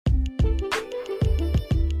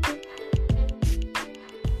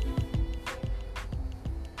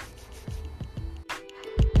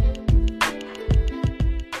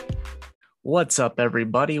What's up,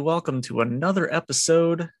 everybody? Welcome to another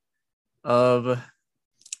episode of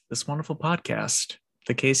this wonderful podcast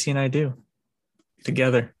that Casey and I do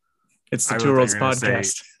together. It's the I Two thought Worlds you were gonna say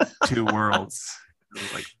podcast. Two Worlds.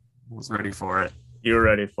 Was ready for it. You were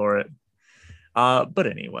ready for it. But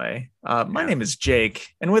anyway, my Yeah. name is Jake,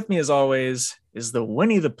 and with me, as always, is the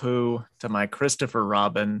Winnie the Pooh to my Christopher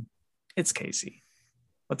Robin. It's Casey.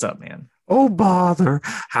 What's up, man? Oh, bother.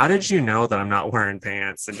 How did you know that I'm not wearing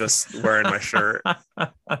pants and just wearing my shirt?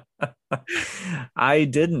 I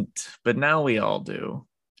didn't, but now we all do.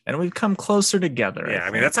 And we've come closer together. Yeah,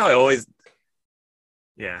 I mean, that's how I always.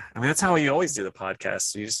 Yeah, I mean, that's how you always do the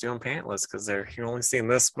podcast. You just do them pantless because you're only seeing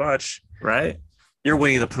this much. right. You're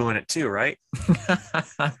Winnie the Pooh in it too, right?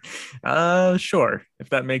 Sure.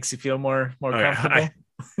 If that makes you feel more Okay, comfortable.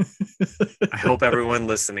 I hope everyone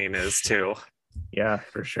listening is too. Yeah,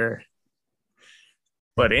 for sure.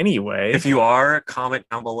 But anyway, If you are, comment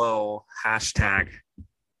down below hashtag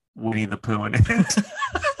Winnie the Pooh in it.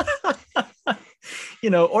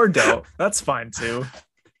 or don't. That's fine too.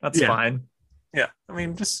 That's Yeah. fine. Yeah, I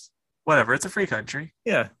mean, just whatever. It's a free country.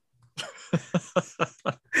 Yeah.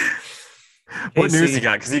 What news Casey, you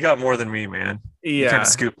got? Because you got more than me, man. You kind yeah. of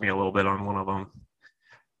scooped me a little bit on one of them.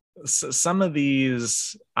 Some of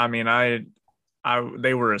these, I mean,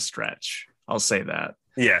 they were a stretch. I'll say that.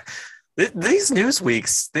 Yeah, these news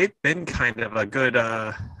weeks, they've been kind of a good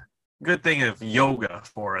thing of yoga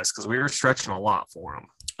for us because we were stretching a lot for them.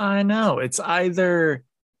 I know. It's either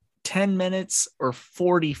 10 minutes or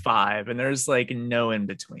 45, and there's like no in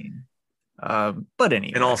between. But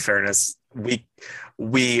anyway. In all fairness,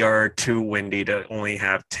 we are too windy to only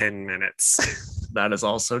have 10 minutes. That is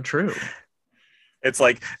also true. It's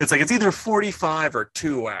either 45 or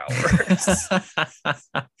 2 hours.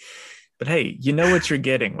 But hey, you know what you're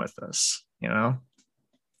getting with us,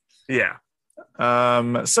 Yeah.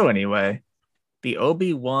 So anyway, the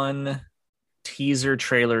Obi-Wan teaser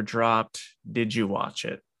trailer dropped. Did you watch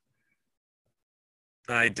it?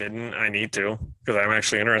 I didn't. I need to because I'm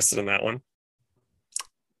actually interested in that one.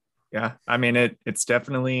 Yeah, I mean it's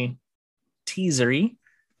definitely teasery.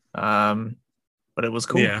 But it was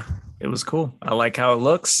cool. Yeah. It was cool. I like how it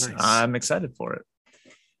looks. Nice. I'm excited for it.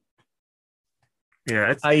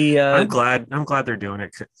 Yeah, I'm glad they're doing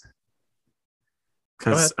it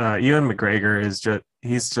because Ewan McGregor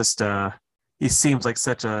he seems like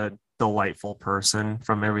such a delightful person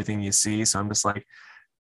from everything you see. So I'm just like,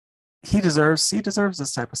 he deserves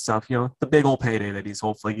this type of stuff, the big old payday that he's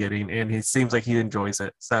hopefully getting, and he seems like he enjoys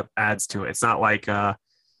it. So that adds to it. It's not like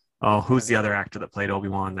who's the other actor that played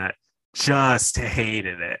Obi-Wan that just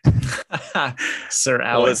hated it? Sir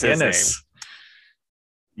Alec Guinness.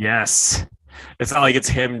 Yes. It's not like it's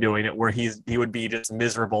him doing it where he would be just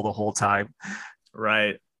miserable the whole time.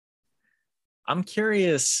 Right. I'm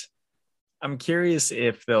curious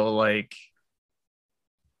if they'll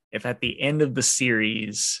if at the end of the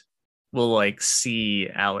series we'll see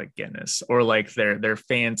Alec Guinness or their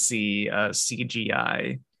fancy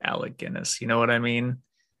CGI Alec Guinness. You know what I mean?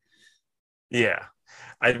 Yeah.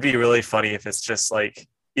 It'd be really funny if it's just like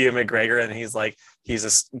Ewan McGregor and he's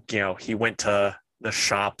just, he went to the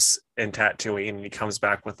shops in Tatooine and he comes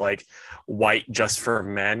back with white just for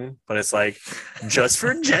men, but it's just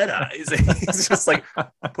for Jedis. He's just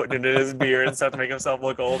putting it in his beard and stuff to make himself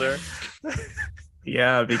look older.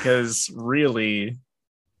 Yeah, because really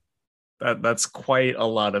that's quite a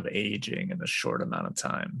lot of aging in a short amount of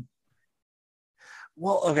time.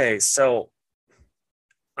 Well, okay, so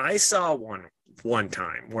I saw one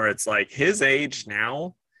time where it's his age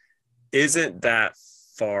now isn't that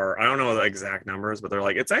far. I don't know the exact numbers, but they're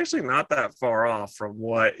it's actually not that far off from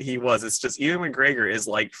what he was. It's just Ewan McGregor is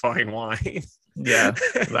like fine wine. Yeah,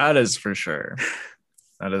 that is for sure.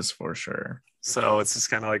 That is for sure. So it's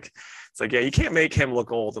just kind of yeah, you can't make him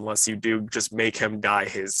look old unless you do just make him dye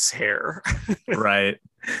his hair. Right.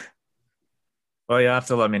 Well, you have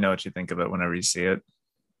to let me know what you think of it whenever you see it.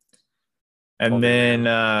 And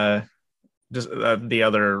then just the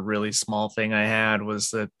other really small thing I had was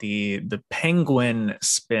that the Penguin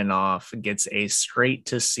spinoff gets a straight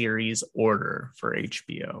to series order for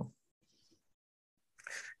HBO.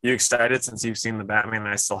 You excited since you've seen the Batman and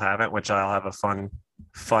I still haven't, which I'll have a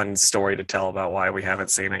fun story to tell about why we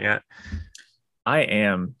haven't seen it yet. I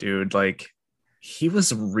am, dude. He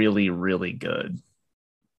was really, really good.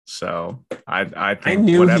 So I think I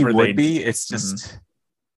knew he would be. It's just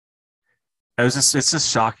it's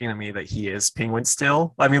just shocking to me that he is Penguin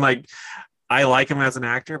still. I mean, I like him as an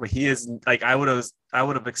actor, but he is I would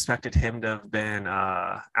have expected him to have been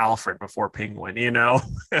Alfred before Penguin,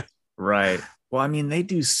 Right. Well, I mean, they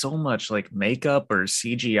do so much makeup or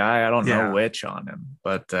CGI. I don't know which on him,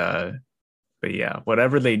 but But yeah,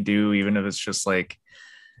 whatever they do, even if it's just like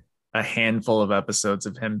a handful of episodes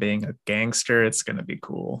of him being a gangster, it's gonna be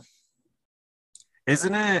cool.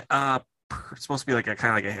 Isn't it supposed to be like a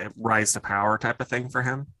kind of like a rise to power type of thing for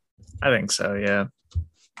him? I think so, yeah.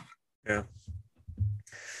 Yeah.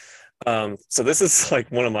 So this is like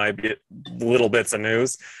one of my little bits of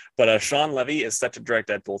news, but Sean Levy is set to direct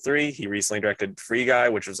Deadpool 3. He recently directed Free Guy,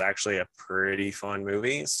 which was actually a pretty fun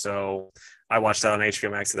movie. So I watched that on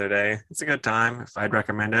HBO Max the other day. It's a good time if I'd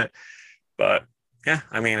recommend it. But yeah,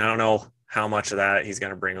 I mean, I don't know how much of that he's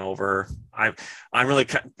going to bring over. I'm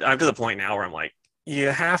to the point now where I'm like, you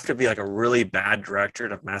have to be like a really bad director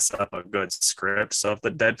to mess up a good script. So if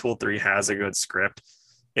the Deadpool 3 has a good script,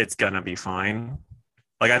 it's going to be fine.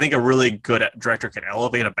 Like, I think a really good director can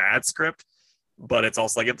elevate a bad script, but it's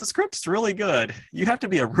also like, if the script's really good, you have to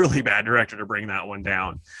be a really bad director to bring that one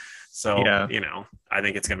down. So, Yeah. I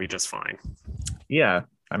think it's going to be just fine. Yeah.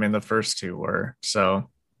 I mean, the first two were,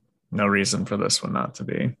 so no reason for this one not to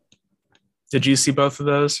be. Did you see both of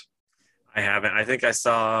those? I haven't. I think I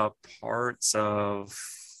saw parts of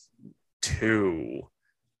 2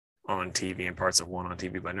 on TV and parts of 1 on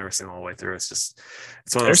TV, but I've never seen all the way through. It's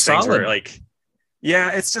one of those things where like,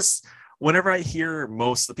 yeah, it's just whenever I hear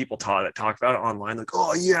most of the people talk about it online, like,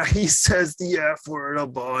 oh yeah, he says the F word a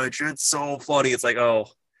bunch. It's so funny. It's like, oh,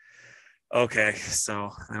 okay.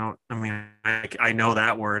 So I know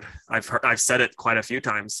that word. I've said it quite a few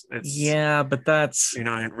times. Yeah, but that's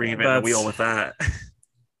reinventing the wheel with that.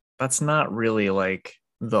 That's not really like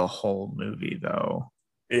the whole movie though.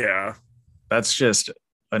 Yeah. That's just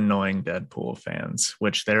annoying Deadpool fans,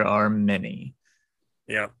 which there are many.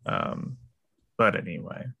 Yeah. But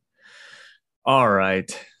anyway. All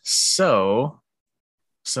right. So,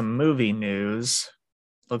 some movie news.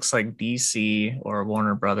 Looks like DC or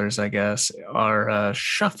Warner Brothers, I guess, are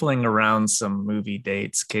shuffling around some movie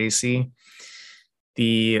dates, Casey.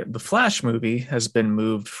 The Flash movie has been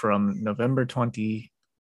moved from November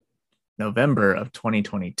of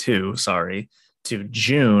 2022, to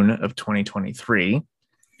June of 2023.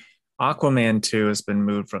 Aquaman 2 has been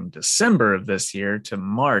moved from December of this year to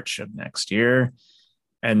March of next year.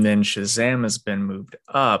 And then Shazam has been moved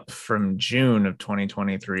up from June of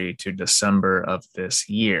 2023 to December of this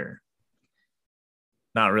year.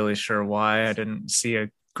 Not really sure why. I didn't see a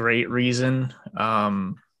great reason.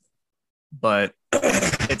 But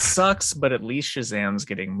it sucks, but at least Shazam's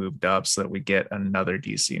getting moved up so that we get another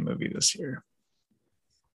DC movie this year.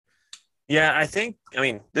 Yeah, I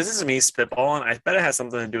mean, this is me spitballing. I bet it has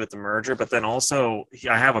something to do with the merger, but then also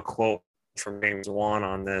I have a quote from James Wan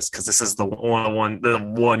on this because this is the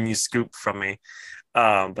one you scooped from me.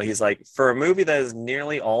 But he's like, for a movie that is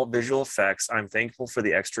nearly all visual effects, I'm thankful for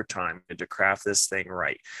the extra time to craft this thing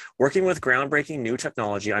right. Working with groundbreaking new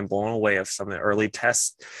technology, I'm blown away of some of the early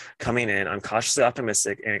tests coming in. I'm cautiously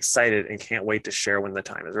optimistic and excited and can't wait to share when the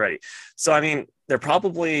time is ready. So, I mean, they're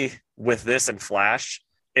probably with this and Flash,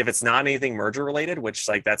 if it's not anything merger related, which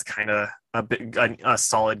like that's kind of a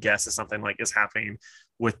solid guess is something like is happening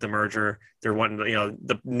with the merger. They're wanting,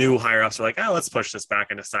 the new higher ups are like, oh, let's push this back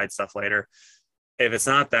and decide stuff later. If it's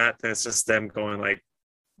not that, then it's just them going like,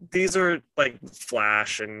 these are like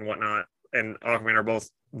Flash and whatnot and Aquaman are both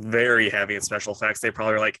very heavy in special effects. They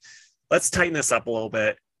probably are like, let's tighten this up a little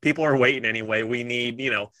bit. People are waiting anyway. We need,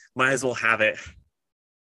 might as well have it,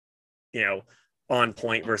 on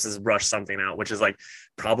point versus rush something out, which is like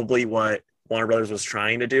probably what Warner Brothers was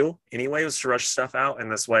trying to do anyway, was to rush stuff out.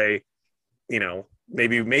 And this way,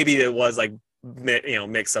 maybe it was like,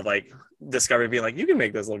 mix of like Discovery being like, you can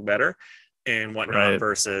make this look better and whatnot, right,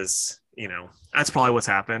 versus, that's probably what's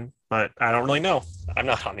happened, but I don't really know. I'm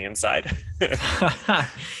not on the inside.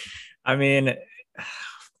 I mean,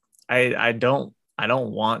 I don't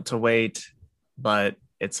want to wait, but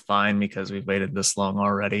it's fine because we've waited this long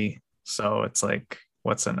already. So it's like,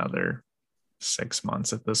 what's another 6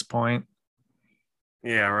 months at this point?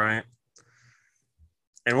 Yeah, right.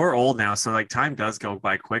 And we're old now, so like time does go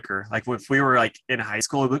by quicker. Like if we were like in high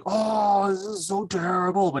school, we'd be like, oh, this is so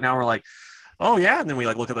terrible. But now we're like, oh yeah. And then we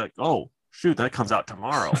like look at like, oh shoot, that comes out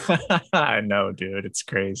tomorrow. I know, dude. It's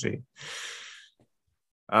crazy.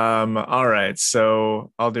 All right.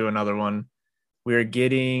 So I'll do another one. We're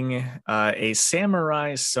getting a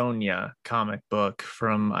Samurai Sonia comic book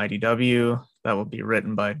from IDW that will be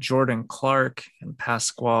written by Jordan Clark and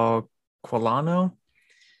Pasquale Quilano.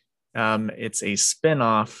 It's a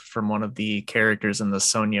spin-off from one of the characters in the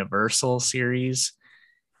Sonia Versal series.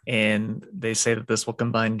 And they say that this will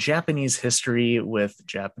combine Japanese history with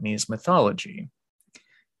Japanese mythology.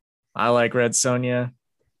 I like Red Sonja.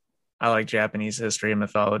 I like Japanese history and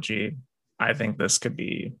mythology. I think this could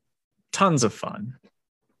be tons of fun.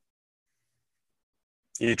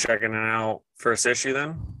 You checking it out first issue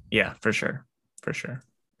then? Yeah, for sure. For sure.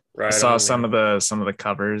 I Right saw on, man. some of the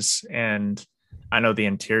covers, and I know the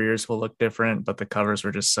interiors will look different, but the covers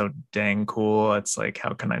were just so dang cool. It's like,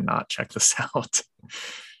 how can I not check this out?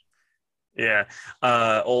 Yeah.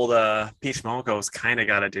 Old Peach Momoko's kind of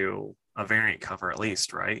got to do a variant cover at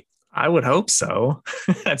least, right? I would hope so.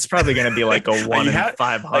 It's probably going to be like a one You in have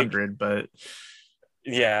like 500, but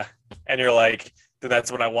yeah, and you're like,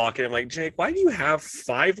 that's when I walk in. I'm like, Jake, why do you have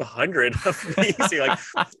 500 of these? You're like,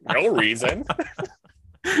 no reason.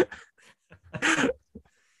 I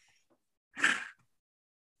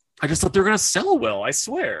just thought they were gonna sell well. I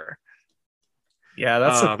swear. yeah,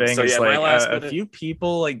 that's the thing So is yeah, my like last a minute. few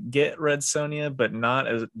people like get Red Sonja, but not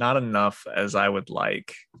enough as I would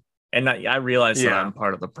like. And I realize that Yeah, I'm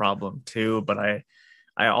part of the problem too, but I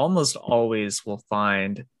almost always will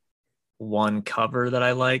find one cover that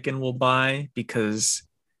I like and will buy because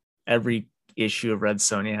every issue of Red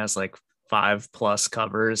Sonja has like 5+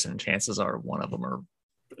 covers, and chances are one of them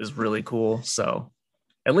is really cool. So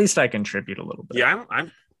at least I contribute a little bit. yeah.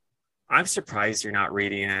 I'm surprised you're not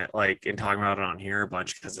reading it like and talking about it on here a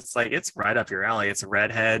bunch because it's like it's right up your alley. It's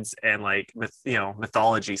redheads and like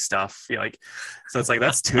mythology stuff. Like so it's like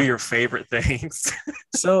that's two of your favorite things.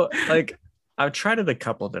 So like I've tried it a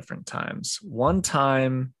couple different times. One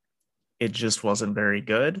time it just wasn't very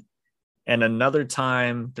good. And another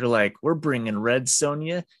time they're like, we're bringing Red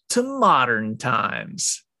Sonja to modern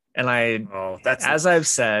times. And Oh, that's as I've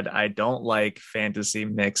said, I don't like fantasy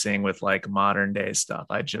mixing with like modern day stuff.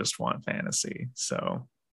 I just want fantasy. So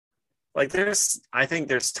like I think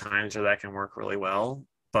there's times where that can work really well,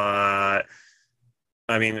 but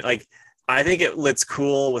I mean, like, I think it's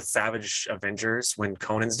cool with Savage Avengers when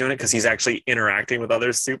Conan's doing it because he's actually interacting with other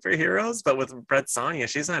superheroes. But with Red Sonja,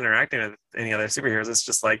 she's not interacting with any other superheroes. It's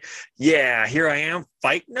just like, yeah, here I am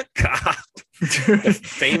fighting a cop, the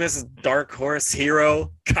famous dark horse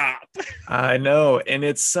hero cop. I know. And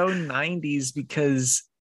it's so 90s because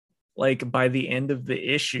like by the end of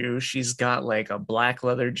the issue, she's got like a black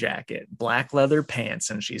leather jacket, black leather pants,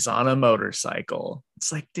 and she's on a motorcycle.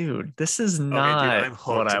 It's like, dude, this is Okay, dude, not I'm what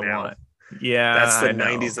hooked I now. want. Yeah, That's the I know.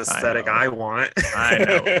 90s aesthetic I want. I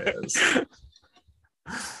know it is.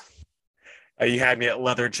 You had me at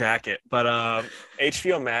leather jacket, but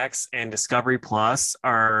HBO Max and Discovery Plus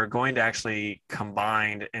are going to actually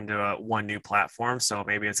combine into one new platform. So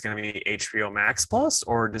maybe it's going to be HBO Max Plus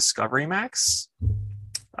or Discovery Max.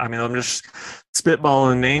 I mean, I'm just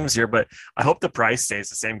spitballing names here, but I hope the price stays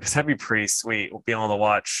the same because that'd be pretty sweet. We'll be able to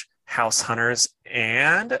watch House Hunters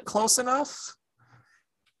and Close Enough.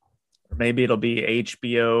 Or maybe it'll be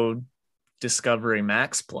HBO Discovery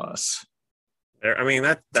Max Plus. I mean,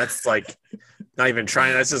 that's like not even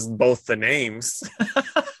trying. That's just both the names.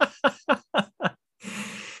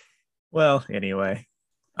 Well, anyway,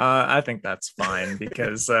 I think that's fine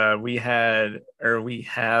because we have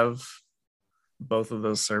both of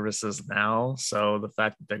those services now. So the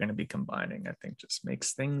fact that they're going to be combining, I think, just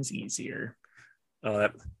makes things easier. Oh,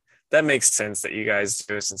 that makes sense that you guys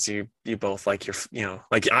do since you both like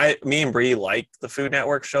like me and Bree like the Food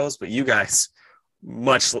Network shows, but you guys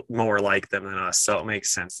much more like them than us. So it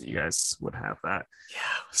makes sense that you guys would have that. Yeah,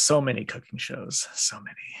 so many cooking shows, so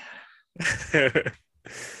many.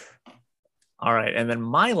 All right, and then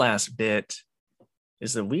my last bit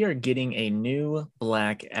is that we are getting a new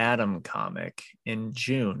Black Adam comic in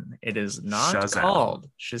June. It is not Shazam. called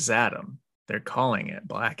Shazam. They're calling it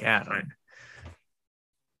Black Adam.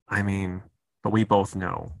 I mean, but we both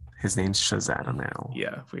know his name's Shazam now.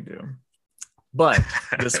 Yeah, we do. But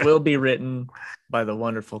this will be written by the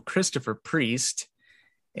wonderful Christopher Priest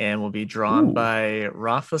and will be drawn by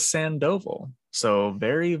Rafa Sandoval. So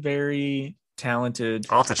very, very talented.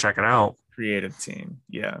 I'll have to check it out. Creative team.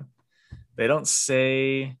 Yeah. They don't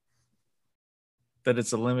say that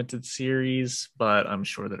it's a limited series, but I'm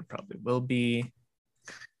sure that it probably will be.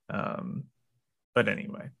 But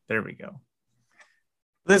anyway, there we go.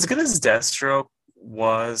 But as good as Deathstroke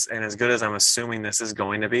was, and as good as I'm assuming this is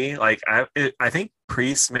going to be, like I think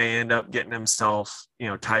Priest may end up getting himself,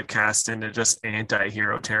 typecast into just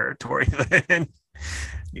anti-hero territory then.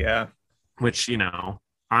 Yeah. Which,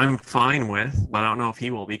 I'm fine with, but I don't know if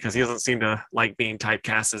he will be because he doesn't seem to like being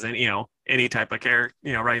typecast as any type of character,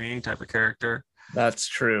 writing any type of character. That's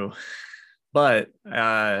true. But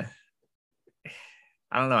I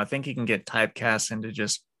don't know. I think he can get typecast into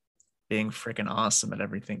just being freaking awesome at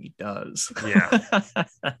everything he does. Yeah.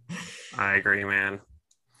 I agree, man.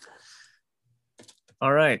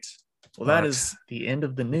 All right. Well, that is the end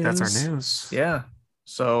of the news. That's our news. Yeah.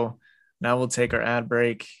 So now we'll take our ad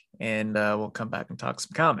break and we'll come back and talk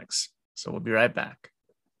some comics. So we'll be right back.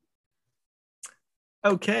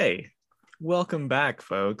 Okay, welcome back,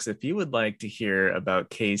 folks. If you would like to hear about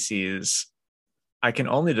Casey's, I can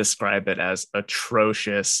only describe it as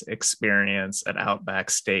atrocious experience at Outback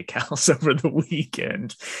Steakhouse over the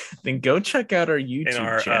weekend, then go check out our In YouTube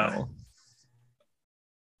our channel.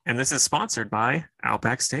 and this is sponsored by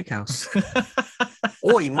Outback Steakhouse.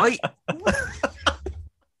 Oi, mate.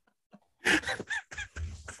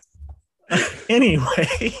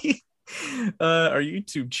 Anyway, our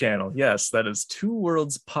YouTube channel. Yes, that is Two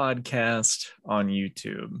Worlds Podcast on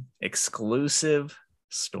YouTube. Exclusive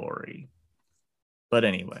story. But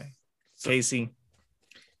anyway, Casey,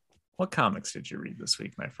 what comics did you read this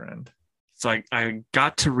week, my friend? So I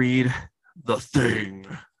got to read The Thing,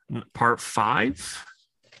 Part 5,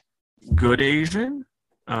 Good Asian,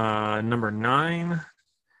 number 9,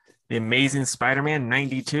 The Amazing Spider-Man,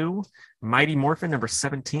 92, Mighty Morphin, number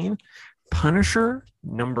 17, Punisher,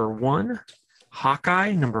 number 1,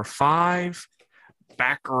 Hawkeye, number 5,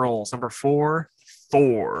 Batgirls, number 4,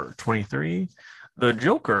 Thor, 23, The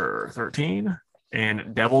Joker, 13,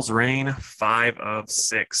 and Devil's Reign, 5 of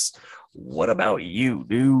 6. What about you,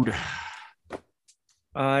 dude?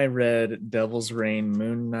 I read Devil's Reign,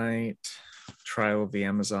 Moon Knight, Trial of the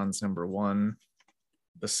Amazons, number 1,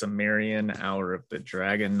 The Sumerian, Hour of the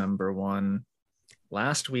Dragon, number 1,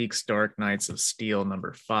 last week's Dark Knights of Steel,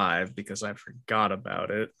 number 5, because I forgot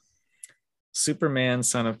about it, Superman,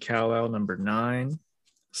 Son of Kal-El, number 9,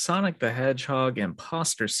 Sonic the Hedgehog,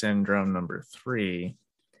 Imposter Syndrome, number 3,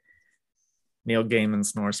 Neil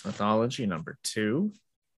Gaiman's Norse Mythology, number 2,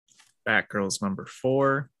 Batgirls, number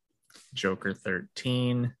 4, Joker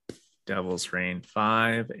 13, Devil's Reign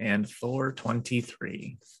 5, and Thor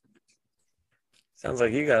 23. Sounds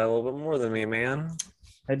like you got a little bit more than me, man.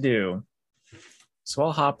 I do. So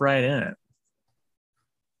I'll hop right in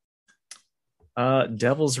it.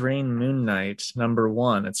 Devil's Reign Moon Knight, number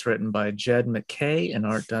 1. It's written by Jed McKay and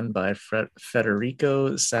art done by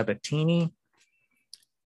Federico Sabatini.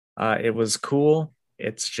 It was cool.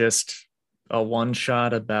 It's just a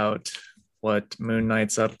one-shot about what Moon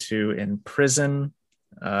Knight's up to in prison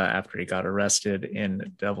after he got arrested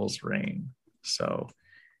in Devil's Reign. So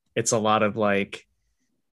it's a lot of like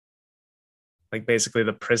basically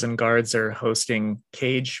the prison guards are hosting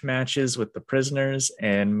cage matches with the prisoners,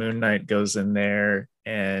 and Moon Knight goes in there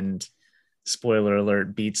and, spoiler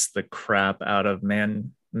alert, beats the crap out of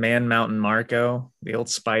Man Mountain Marco, the old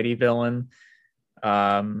Spidey villain.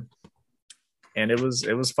 And it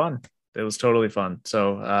was fun. It was totally fun.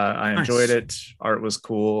 So I enjoyed it. Art was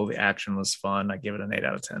cool. The action was fun. I give it an 8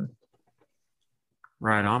 out of 10.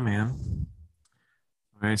 Right on, man.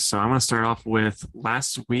 All right, so I'm going to start off with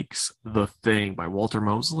last week's The Thing by Walter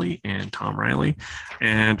Mosley and Tom Riley.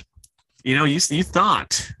 And, you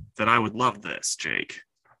thought that I would love this, Jake.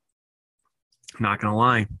 I'm not going to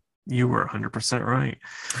lie. You were 100% right.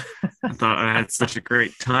 I thought I had such a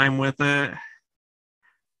great time with it.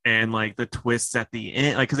 And, like, the twists at the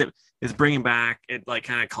end, like, because it's bringing back, it, like,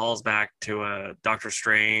 kind of calls back to a Doctor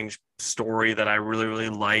Strange story that I really, really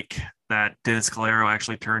like that Dennis Calero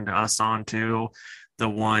actually turned us on to. The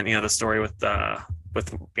one, the story with by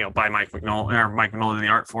Mike Mignola in the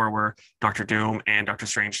art for, where Doctor Doom and Doctor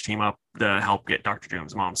Strange team up to help get Doctor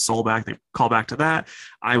Doom's mom's soul back. They call back to that.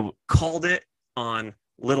 I called it on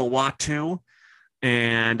Little Watu,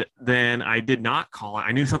 and then I did not call it.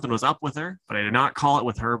 I knew something was up with her, but I did not call it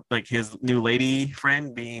with her, like his new lady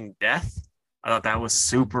friend being Death. I thought that was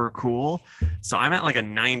super cool. So I'm at like a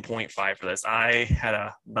 9.5 for this. I had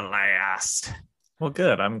a blast. Well,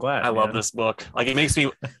 good. I'm glad. I love this book. Like it makes me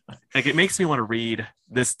want to read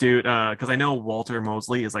this dude because I know Walter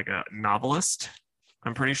Mosley is like a novelist.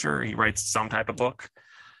 I'm pretty sure he writes some type of book.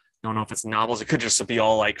 Don't know if it's novels. It could just be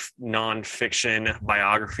all like non-fiction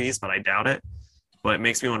biographies, but I doubt it. But it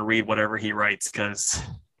makes me want to read whatever he writes because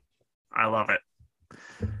I love it.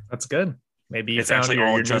 That's good. Maybe it's actually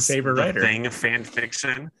all your just favorite the writer. Thing fan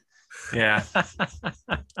fiction. Yeah.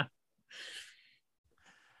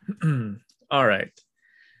 All right.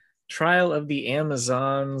 Trial of the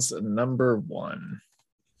Amazons, number 1.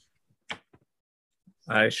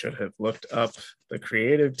 I should have looked up the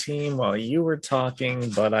creative team while you were talking,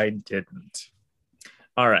 but I didn't.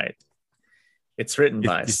 All right. It's written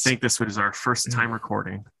by... You think this was our first time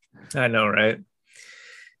recording? I know, right?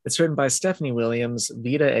 It's written by Stephanie Williams,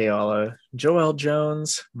 Vita Ayala, Joelle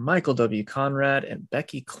Jones, Michael W. Conrad, and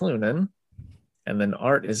Becky Cloonan. And then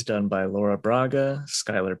art is done by Laura Braga,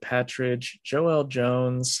 Skylar Patridge, Joelle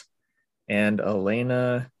Jones, and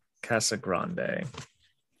Elena Casagrande.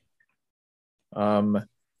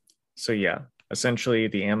 So yeah, essentially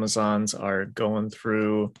the Amazons are going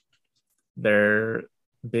through their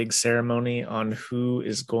big ceremony on who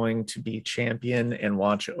is going to be champion and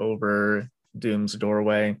watch over Doom's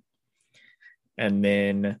doorway. And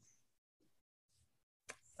then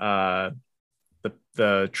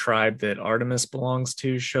the tribe that Artemis belongs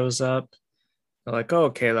to shows up. They're like, oh,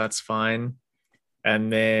 okay, that's fine.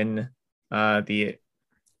 And then the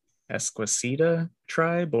Esquisita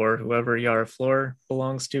tribe, or whoever Yara Flor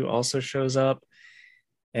belongs to, also shows up.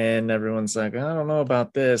 And everyone's like, I don't know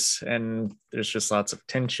about this. And there's just lots of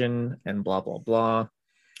tension and blah, blah, blah.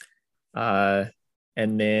 And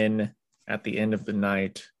then at the end of the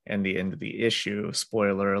night and the end of the issue,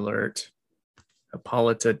 spoiler alert,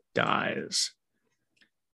 Hippolyta dies.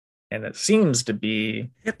 And it seems to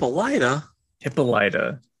be Hippolyta,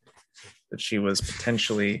 that she was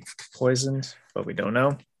potentially poisoned, but we don't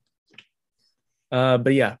know.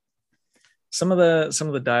 But yeah, some of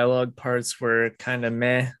the dialogue parts were kind of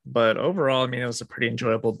meh, but overall, I mean, it was a pretty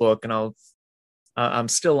enjoyable book, and I'm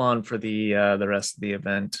still on for the rest of the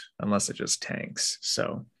event unless it just tanks.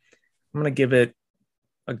 So I'm gonna give it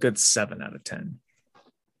a good 7 out of 10.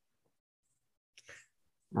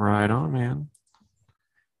 right on, man.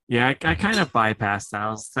 Yeah, I kind of bypassed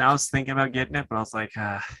that. I was thinking about getting it, but I was like,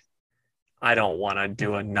 I don't want to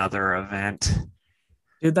do another event.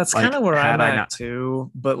 Dude, that's Like, kind of where had I'm I at not,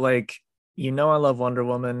 too. But like, I love Wonder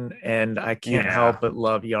Woman, and I can't yeah, help but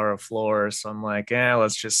love Yara Flor. So I'm like,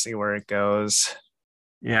 let's just see where it goes.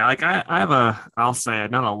 yeah, like I have I'll say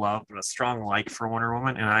not a love, but a strong like for Wonder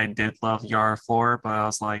Woman, and I did love Yara Flor, but I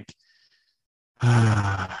was like,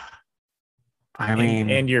 I And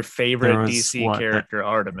mean, your there favorite was DC what that, character,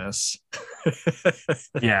 Artemis.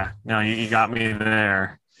 yeah, no, you got me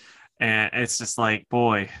there, and it's just like,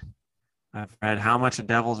 boy, I've read how much of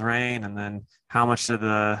Devil's Reign, and then how much of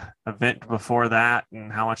the event before that,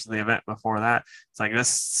 and how much of the event before that. It's like,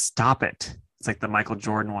 just stop it. It's like the Michael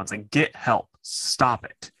Jordan ones, like, get help, stop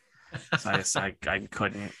it. So I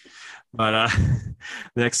couldn't. But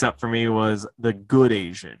next up for me was The Good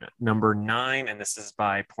Asian, number 9, and this is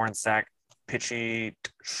by Pornsak Pitchy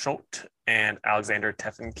Schult and Alexander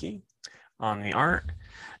Tefenke on the art.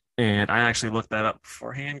 And I actually looked that up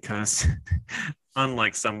beforehand because,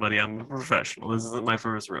 unlike somebody, I'm a professional. This isn't my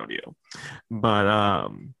first rodeo.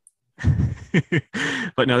 But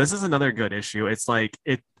but no, this is another good issue. It's like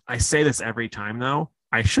it. I say this every time though.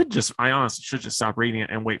 I honestly should just stop reading it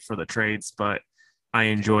and wait for the trades, but I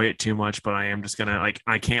enjoy it too much. But I am just gonna like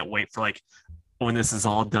I can't wait for like when this is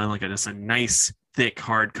all done, like just a nice thick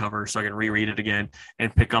hardcover so I can reread it again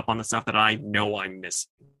and pick up on the stuff that I know I'm missing.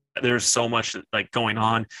 There's so much like going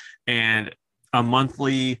on, and a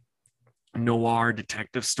monthly noir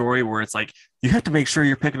detective story where it's like you have to make sure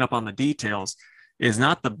you're picking up on the details is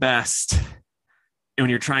not the best when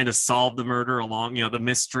you're trying to solve the murder along, the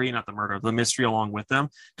mystery, not the murder, the mystery along with them.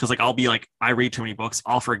 Because like I'll be like, I read too many books,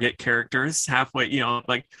 I'll forget characters halfway,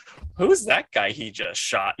 like who's that guy he just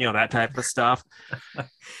shot, that type of stuff.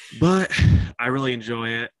 But I really enjoy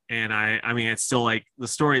it. And I mean, it's still like the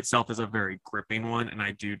story itself is a very gripping one, and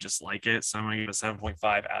I do just like it. So I'm gonna give it a 7.5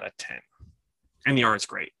 out of 10. And the art is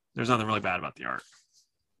great. There's nothing really bad about the art.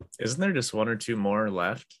 Isn't there just 1 or 2 more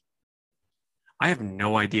left? I have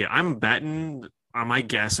no idea. I'm betting my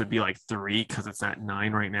guess would be like 3 because it's at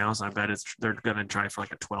 9 right now. So I bet they're gonna try for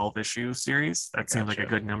like a 12 issue series. That seems like a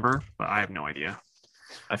good number, but I have no idea.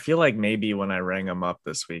 I feel like maybe when I rang them up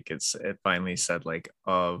this week, it finally said like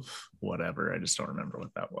of whatever. I just don't remember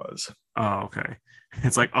what that was. Oh, okay.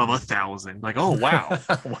 It's like of 1,000. Like, oh wow.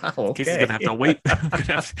 Wow. Okay. Casey's gonna have to wait.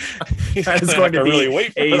 It's going to be really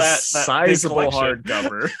wait for a that sizable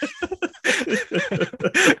hardcover.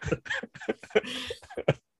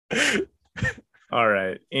 All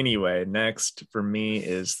right. Anyway, next for me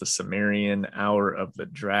is the Sumerian Hour of the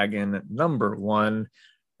Dragon, number 1,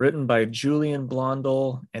 written by Julian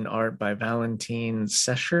Blondel and art by Valentine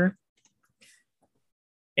Sescher.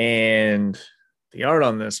 And the art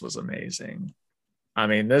on this was amazing. I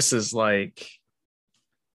mean, this is like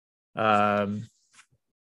Riccardo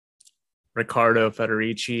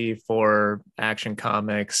Federici for Action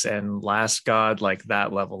Comics and Last God, like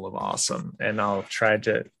that level of awesome. And I'll try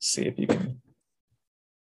to see if you can.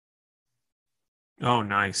 Oh,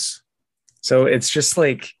 nice. So it's just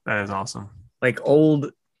like that is awesome. Like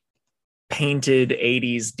old painted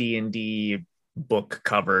 80s D&D book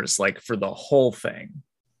covers, like for the whole thing.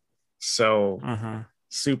 So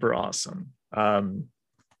super awesome.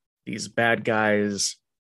 These bad guys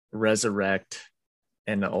resurrect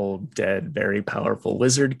an old dead very powerful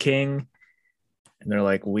wizard king, and they're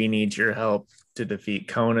like, we need your help to defeat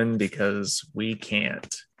Conan because we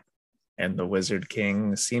can't. And the wizard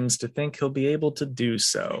king seems to think he'll be able to do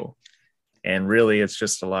so. And really, it's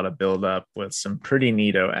just a lot of build up with some pretty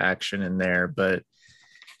neato action in there. But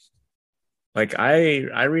like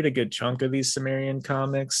I read a good chunk of these Sumerian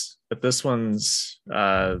comics, but this one's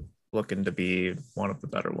looking to be one of the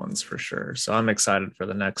better ones for sure. So I'm excited for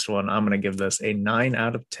the next one. I'm going to give this a 9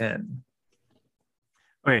 out of 10.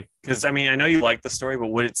 Okay, because I mean, I know you like the story, but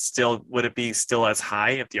would it be still as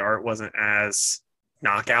high if the art wasn't as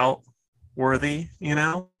knockout worthy? You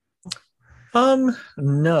know?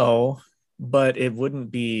 No, but it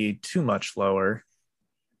wouldn't be too much lower.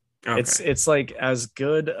 Okay, It's like as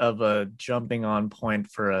good of a jumping on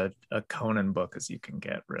point for a Conan book as you can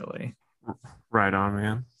get, really. right on,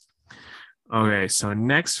 man. Okay, so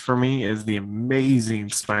next for me is the Amazing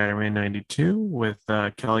Spider-Man 92 with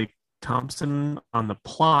Kelly Thompson on the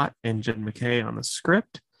plot and Jed McKay on the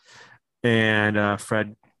script, and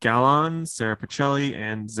Fred Gallon, Sarah Pichelli,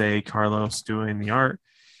 and Zay Carlos doing the art.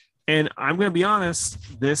 And I'm going to be honest,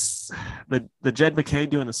 the Jed McKay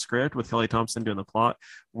doing the script with Kelly Thompson doing the plot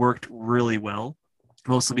worked really well,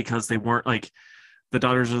 mostly because they weren't like the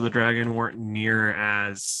Daughters of the Dragon weren't near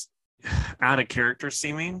as out of character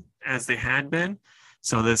seeming as they had been.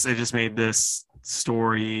 So it just made this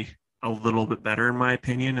story a little bit better in my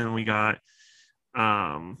opinion. And we got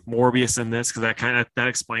Morbius in this because that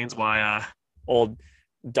explains why old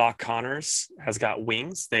Doc Connors has got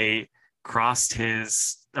wings. They crossed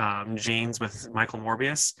his genes with Michael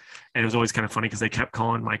Morbius, and it was always kind of funny because they kept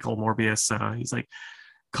calling Michael Morbius. He's like,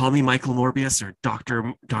 "Call me Michael Morbius or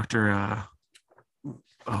Doctor."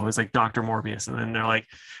 Oh, it's like Dr. Morbius. And then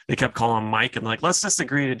they kept calling him Mike and like, let's just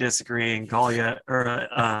agree to disagree and call you,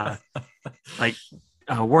 or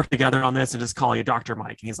work together on this and just call you Dr.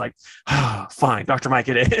 Mike. And he's like, oh, fine, Dr. Mike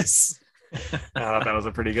it is. I thought that was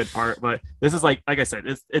a pretty good part. But this is like I said,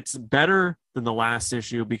 it's better than the last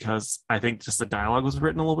issue because I think just the dialogue was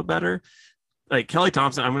written a little bit better. Like Kelly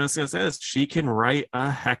Thompson, I'm just going to say this, she can write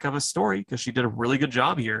a heck of a story because she did a really good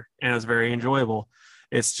job here and it was very enjoyable.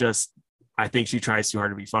 It's just, I think she tries too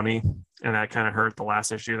hard to be funny, and that kind of hurt the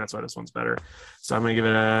last issue. That's why this one's better. So I'm going to give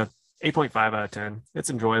it a 8.5 out of 10. It's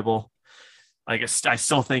enjoyable. Like I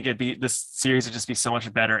still think this series would just be so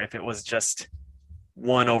much better if it was just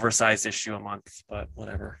one oversized issue a month, but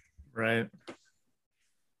whatever. Right.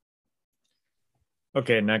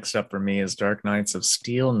 Okay, next up for me is Dark Knights of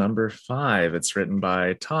Steel #5. It's written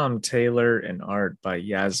by Tom Taylor and art by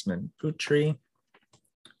Yasmin Putri.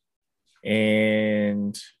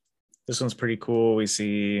 And this one's pretty cool. We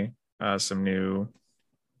see some new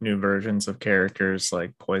versions of characters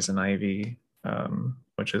like Poison Ivy,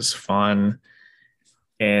 which is fun,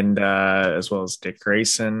 and as well as Dick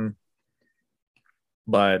Grayson.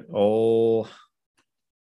 But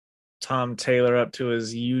Tom Taylor, up to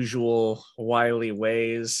his usual wily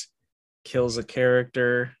ways, kills a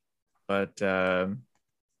character, but they're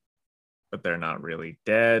not really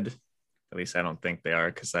dead. At least I don't think they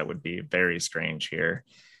are, because that would be very strange here.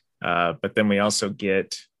 But then we also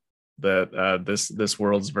get this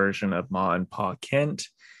world's version of Ma and Pa Kent,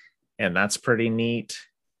 and that's pretty neat.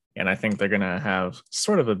 And I think they're gonna have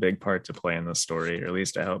sort of a big part to play in the story, or at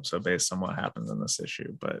least I hope so, based on what happens in this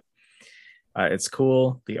issue. But it's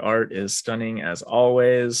cool. The art is stunning as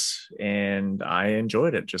always, and I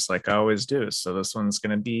enjoyed it just like I always do. So this one's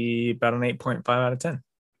gonna be about an 8.5 out of 10.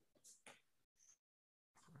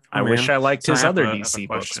 I wish I liked his other DC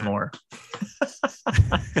books more.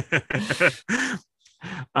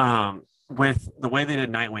 With the way they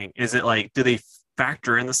did Nightwing, is it like, do they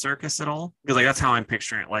factor in the circus at all? Because like that's how I'm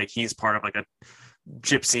picturing it. Like he's part of like a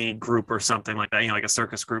gypsy group or something like that, like a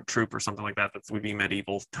circus group troupe or something like that would be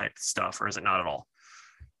medieval type stuff, or is it not at all?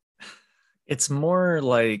 It's more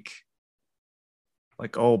like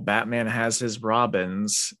Batman has his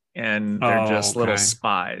Robins and they're just little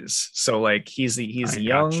spies. So like he's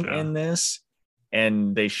young in this,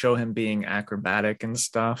 and they show him being acrobatic and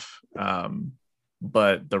stuff,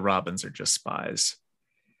 but the Robins are just spies.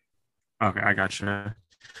 Okay, I gotcha.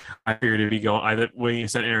 I figured it'd be either when you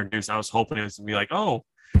said introduce, I was hoping it was to be like, oh,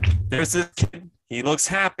 there's this kid, he looks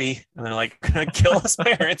happy, and they're like gonna kill his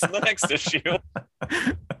parents in the next issue.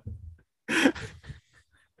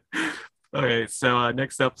 Okay, so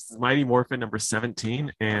next up is Mighty Morphin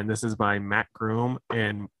 #17, and this is by Matt Groom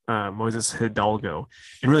and Moses Hidalgo.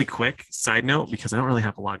 And really quick side note, because I don't really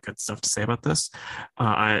have a lot of good stuff to say about this.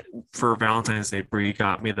 For Valentine's Day, Bree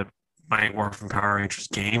got me the Mighty Morphin Power Rangers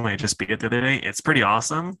game. I just beat it the other day. It's pretty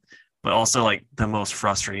awesome, but also like the most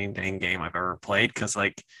frustrating dang game I've ever played. Because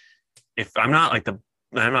like, if I'm not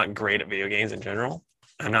great at video games in general.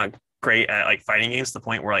 I'm not great at like fighting games to the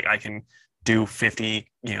point where like I can do 50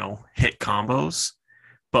 hit combos,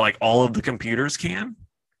 but like all of the computers can,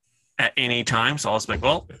 at any time. So I was like,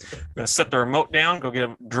 well, I'm gonna set the remote down, go get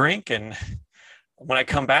a drink, and when I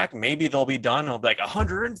come back, maybe they'll be done. I'll be like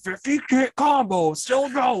 150 hit combo, still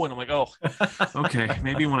going. I'm like, oh, okay.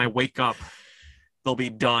 Maybe when I wake up, they'll be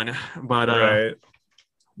done. But Right.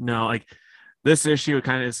 no, like this issue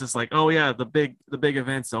kind of is just like, oh yeah, the big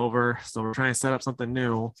event's over. So we're trying to set up something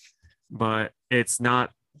new, but it's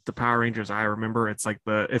not the Power Rangers I remember. It's like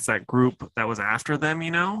it's that group that was after them,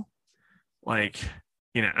 like,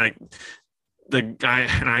 like the guy,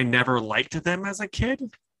 and I never liked them as a kid.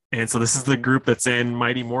 And so this is the group that's in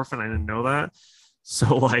Mighty Morphin. I didn't know that.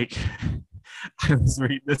 So like I was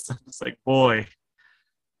reading this, I'm just like, boy,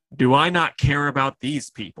 do I not care about these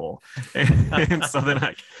people? And so then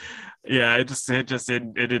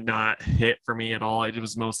it did not hit for me at all. It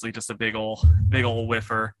was mostly just a big old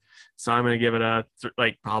whiffer. So I'm gonna give it a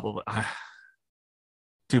probably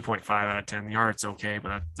 2.5 out of 10. The art's okay,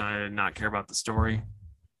 but I did not care about the story.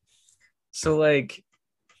 So like,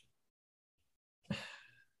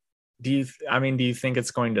 do you think it's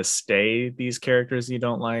going to stay these characters you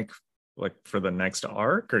don't like for the next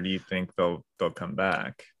arc, or do you think they'll come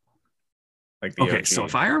back? Like the Okay, OG? so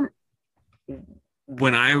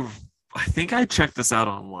when I think I checked this out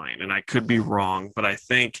online, and I could be wrong, but I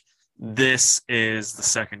think this is the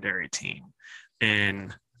secondary team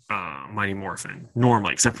in Mighty Morphin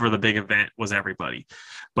normally, except for the big event was everybody.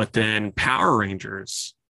 But then Power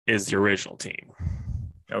Rangers is the original team.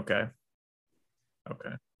 Okay.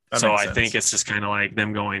 So I think it's just kind of like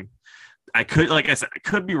them going. Like I said, I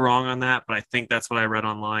could be wrong on that, but I think that's what I read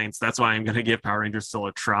online. So that's why I'm going to give Power Rangers still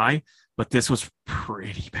a try. But this was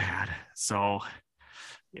pretty bad. So,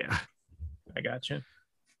 yeah. I got you.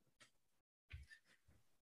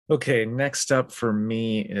 Okay, next up for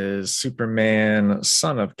me is Superman,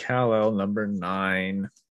 Son of Kal-El, number 9.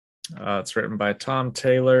 It's written by Tom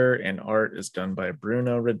Taylor, and art is done by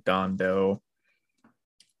Bruno Redondo.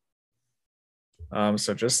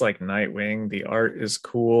 So just like Nightwing, the art is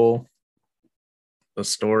cool. The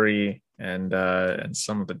story and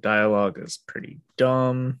some of the dialogue is pretty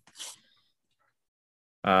dumb.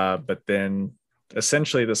 But then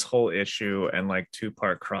essentially this whole issue and like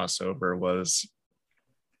 2-part crossover was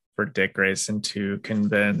for Dick Grayson to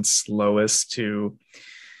convince Lois to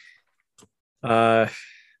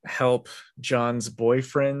help John's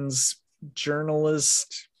boyfriend's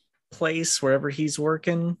journalist place wherever he's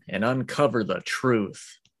working and uncover the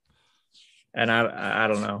truth. And I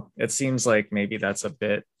don't know. It seems like maybe that's a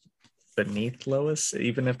bit beneath Lois,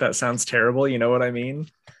 even if that sounds terrible. You know what I mean?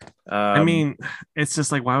 I mean, it's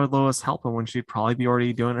just like, why would Lois help him when she'd probably be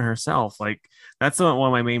already doing it herself? Like, that's one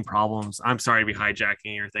of my main problems. I'm sorry to be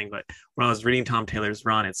hijacking your thing, but when I was reading Tom Taylor's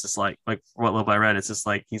run, it's just like what little I read, it's just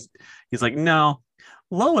like he's like, no,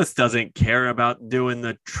 Lois doesn't care about doing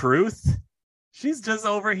the truth. She's just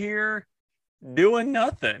over here doing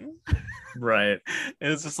nothing. Right.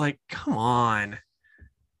 And it's just like, come on.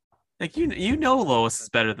 Like, you know Lois is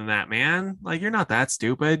better than that, man. Like, you're not that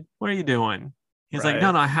stupid. What are you doing? He's right. Like,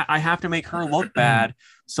 no, I have to make her look bad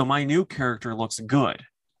so my new character looks good.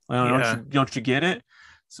 Well, yeah. don't you get it?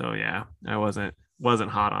 So yeah, I wasn't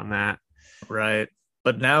hot on that. Right.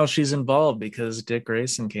 But now she's involved because Dick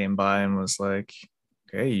Grayson came by and was like,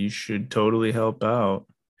 hey, you should totally help out.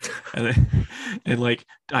 and like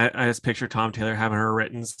I just picture Tom Taylor having her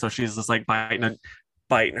written, so she's just like biting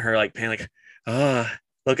her like pain, like,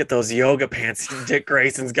 look at those yoga pants Dick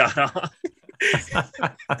Grayson's got on.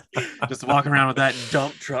 Just walking around with that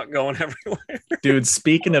dump truck going everywhere. Dude,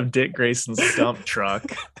 speaking of Dick Grayson's dump truck,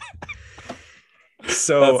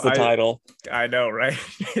 so that's the title. I know, right?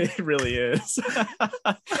 It really is.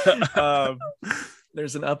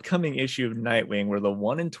 There's an upcoming issue of Nightwing where the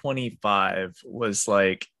 1 in 25 was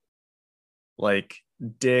like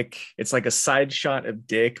Dick. It's like a side shot of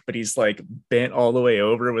Dick, but he's like bent all the way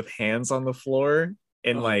over with hands on the floor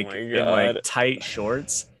in in tight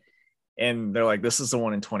shorts. And they're like, this is the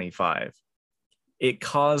 1 in 25. It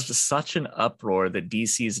caused such an uproar that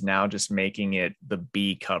DC is now just making it the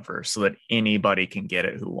B cover so that anybody can get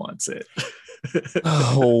it who wants it.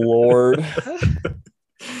 Oh Lord.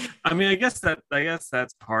 I mean, I guess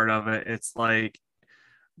that's part of it. It's like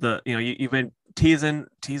you've been teasing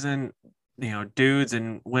dudes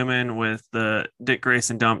and women with the Dick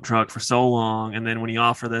Grayson dump truck for so long, and then when you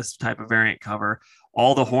offer this type of variant cover,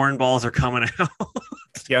 all the hornballs are coming out.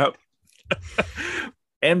 Yep.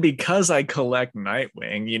 And because I collect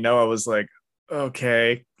Nightwing, I was like,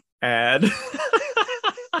 okay, add.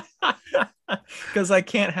 Because I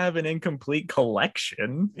can't have an incomplete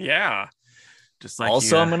collection. Yeah. Just like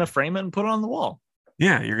also, I'm gonna frame it and put it on the wall.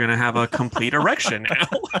 Yeah, you're gonna have a complete erection now.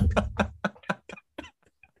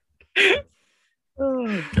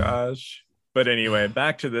 Oh Gosh. But anyway,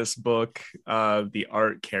 back to this book. The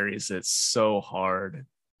art carries it so hard.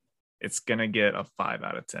 It's gonna get a 5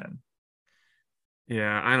 out of 10.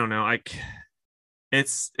 Yeah, I don't know.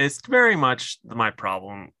 It's very much my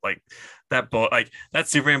problem. Like that book, like that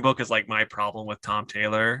Superman book is like my problem with Tom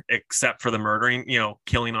Taylor, except for the murdering,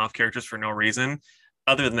 killing off characters for no reason.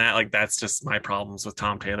 Other than that, like that's just my problems with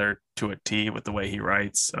Tom Taylor to a T with the way he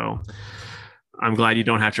writes. So I'm glad you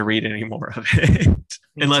don't have to read any more of it.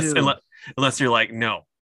 Me unless, too. unless unless you're like, no,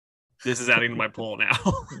 this is adding to my pool now.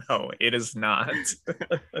 No, it is not.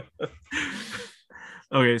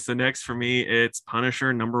 Okay, so next for me, it's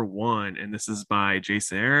Punisher #1, and this is by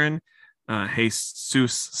Jason Aaron,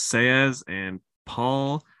 Jesus Saez, and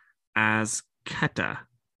Paul Azqueta.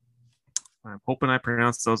 I'm hoping I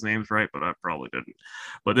pronounced those names right, but I probably didn't.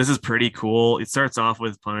 But this is pretty cool. It starts off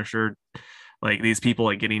with Punisher, like these people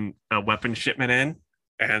like getting a weapon shipment in,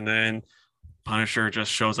 and then Punisher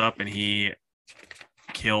just shows up and he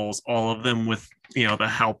kills all of them with the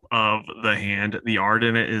help of the hand. The art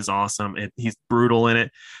in it is awesome. He's brutal in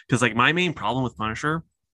it because like my main problem with Punisher,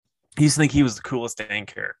 he used to think he was the coolest dang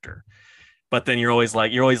character, but then you're always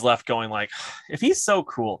left going like, if he's so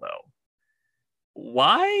cool though,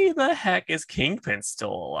 why the heck is Kingpin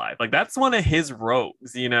still alive? Like that's one of his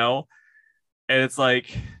rogues, and it's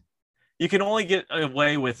like you can only get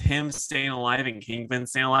away with him staying alive and Kingpin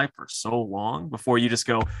staying alive for so long before you just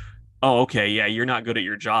go, oh, okay, yeah, you're not good at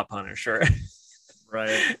your job, Punisher.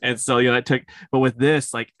 Right. And so, it took, but with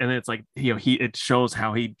this, like, and it's like, it shows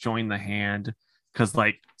how he joined the hand because,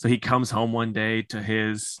 like, so he comes home one day to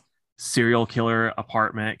his serial killer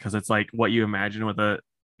apartment because it's like what you imagine with a,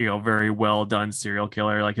 very well done serial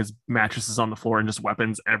killer. Like his mattress is on the floor and just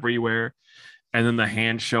weapons everywhere. And then the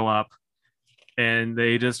hands show up and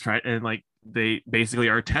they just try and like, they basically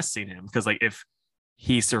are testing him because, like, if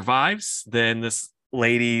he survives, then this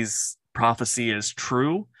lady's prophecy is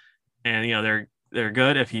true and they're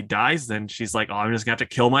good. If he dies, then she's like, oh, I'm just gonna have to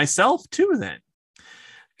kill myself too then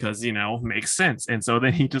because makes sense. And so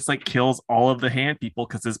then he just like kills all of the hand people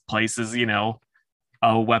because his place is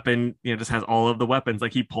a weapon, just has all of the weapons.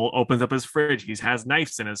 Like he opens up his fridge, he has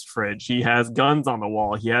knives in his fridge, he has guns on the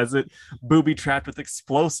wall, he has it booby trapped with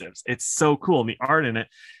explosives. It's so cool, and the art in it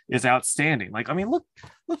is outstanding. Like, I mean,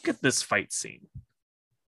 look at this fight scene.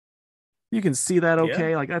 You can see that,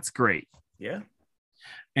 okay? Yeah. Like that's great. Yeah.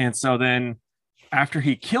 And so then after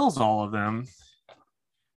he kills all of them,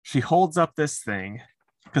 she holds up this thing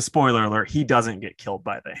because, spoiler alert, he doesn't get killed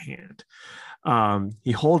by the hand.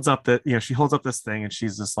 He holds up she holds up this thing and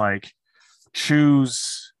she's just like,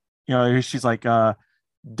 choose, she's like,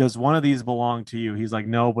 does one of these belong to you? He's like,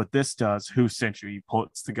 no, but this does. Who sent you? He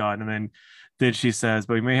puts the gun, and then she says,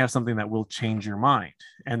 but we may have something that will change your mind.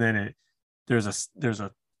 And then there's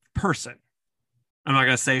a person. I'm not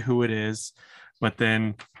gonna say who it is, but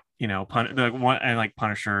then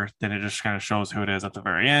Punisher, then it just kind of shows who it is at the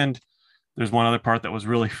very end. There's one other part that was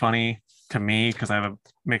really funny to me because I have a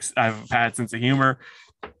bad sense of humor.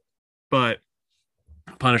 But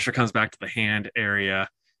Punisher comes back to the hand area,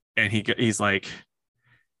 and he's like,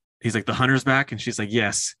 the hunter's back, and she's like,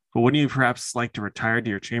 yes, but wouldn't you perhaps like to retire to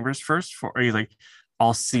your chambers first? He's like,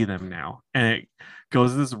 I'll see them now, and it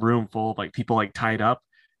goes to this room full of like people like tied up.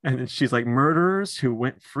 And she's like, murderers who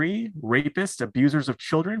went free, rapists, abusers of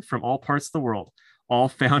children from all parts of the world, all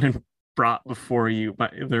found and brought before you by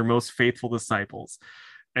their most faithful disciples.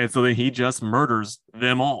 And so then he just murders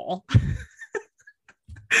them all.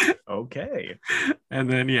 Okay. And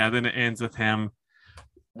then, then it ends with him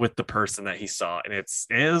with the person that he saw. And it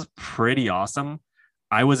is pretty awesome.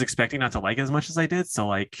 I was expecting not to like it as much as I did. So,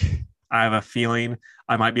 like, I have a feeling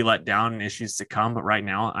I might be let down in issues to come, but right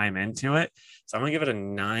now I'm into it. So I'm gonna give it a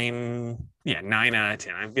 9. Yeah, 9 out of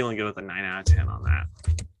 10. I'm feeling good with a 9 out of 10 on that.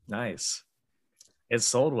 Nice. It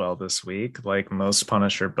sold well this week, like most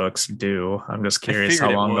Punisher books do. I'm just curious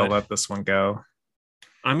how long they'll let this one go.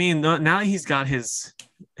 I mean, now he's got his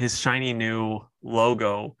shiny new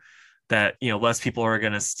logo that less people are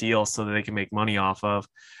gonna steal so that they can make money off of.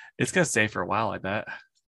 It's gonna stay for a while, I bet.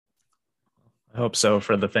 I hope so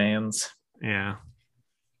for the fans. Yeah.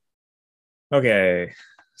 Okay.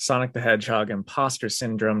 Sonic the Hedgehog Imposter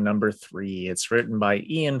Syndrome #3. It's written by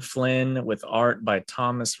Ian Flynn with art by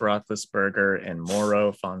Thomas Roethlisberger and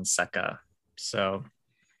Mauro Fonseca. So,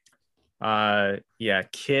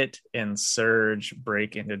 Kit and Surge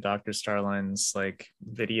break into Dr. Starline's like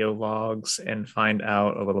video logs and find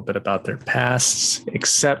out a little bit about their pasts,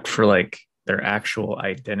 except for like their actual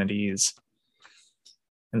identities.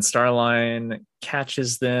 And Starline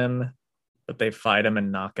catches them, but they fight him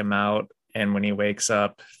and knock him out. And when he wakes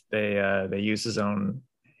up, they use his own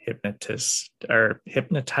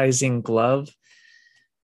hypnotizing glove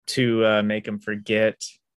to make him forget.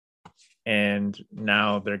 And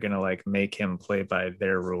now they're gonna like make him play by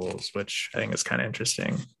their rules, which I think is kind of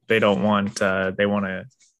interesting. They don't want they want to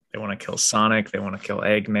kill Sonic, they want to kill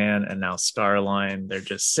Eggman, and now Starline. They're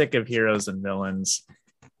just sick of heroes and villains,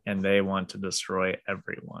 and they want to destroy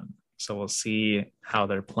everyone. So we'll see how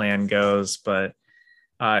their plan goes, but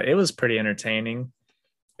it was pretty entertaining.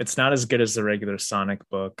 It's not as good as the regular Sonic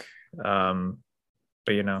book, but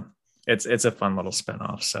it's a fun little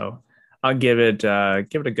spinoff. So I'll give it a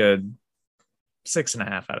good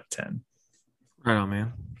 6.5 out of 10. Right on,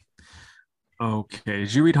 man. Okay.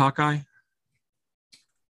 Did you read Hawkeye?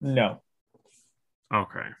 No.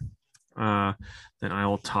 Okay. Then I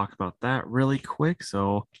will talk about that really quick.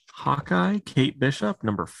 So Hawkeye, Kate Bishop,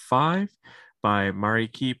 number 5 by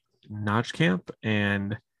Marikeep Najkamp,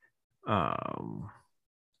 and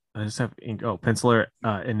I just have ink. Oh, penciler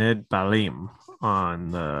Enid Balim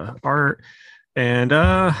on the art, and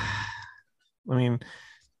I mean,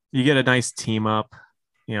 you get a nice team up.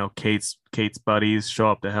 Kate's buddies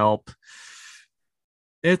show up to help.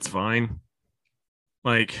 It's fine.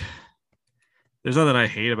 Like, there's nothing I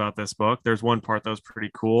hate about this book. There's one part that was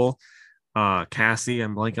pretty cool. Cassie,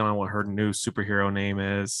 I'm blanking on what her new superhero name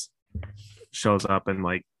is, shows up, and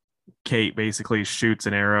like Kate basically shoots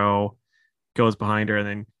an arrow, goes behind her, and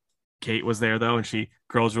then Kate was there though, and she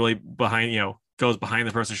goes really behind, goes behind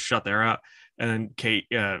the person, shut their out, and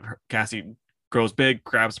then Cassie grows big,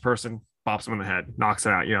 grabs the person, bops him in the head, knocks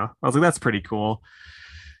it out. I was like, that's pretty cool.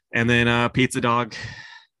 And then Pizza Dog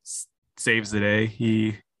saves the day.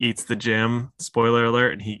 He eats the gym, spoiler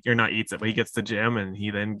alert, and or not eats it, but he gets the gym, and he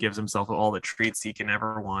then gives himself all the treats he can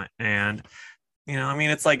ever want. And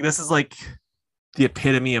it's like, this is like the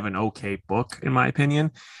epitome of an okay book, in my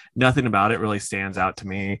opinion. Nothing about it really stands out to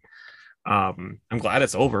me. I'm glad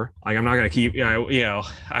it's over. Like, I'm not gonna keep,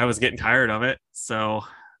 I was getting tired of it. So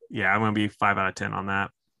yeah, I'm gonna be 5 out of 10 on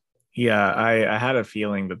that. Yeah, I had a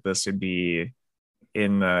feeling that this would be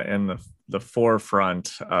in the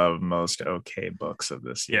forefront of most okay books of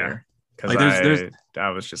this year. Because I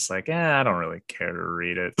was just like, I don't really care to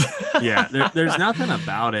read it. Yeah, there's nothing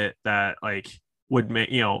about it that like would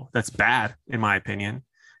make, that's bad, in my opinion.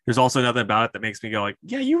 There's also nothing about it that makes me go like,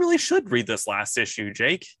 yeah, you really should read this last issue,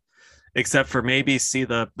 Jake. Except for maybe see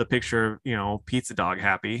the picture of, Pizza Dog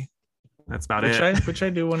happy. That's about it. Which I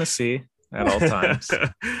do want to see at all times.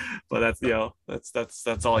 But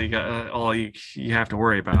that's all you got, all you have to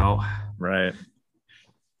worry about. Right.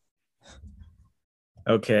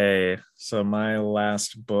 Okay, so my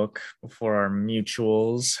last book before our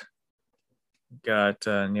mutuals got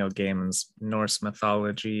Neil Gaiman's Norse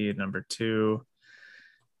Mythology #2.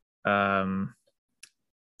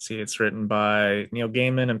 See, it's written by Neil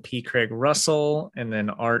Gaiman and P. Craig Russell, and then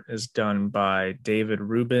art is done by David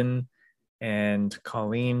Rubin and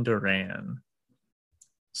Colleen Duran.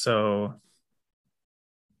 So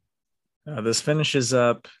this finishes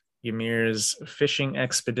up Ymir's fishing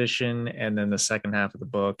expedition, and then the second half of the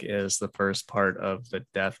book is the first part of the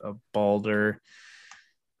death of Balder.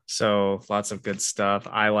 So lots of good stuff.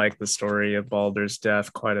 I like the story of Balder's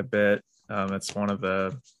death quite a bit. It's one of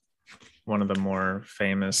the more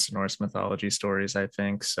famous Norse mythology stories, I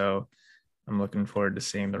think. So I'm looking forward to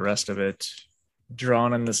seeing the rest of it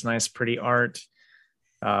drawn in this nice, pretty art.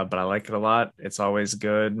 But I like it a lot. It's always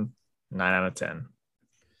good. 9 out of 10.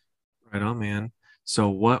 Right on, man. So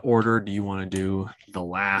what order do you want to do the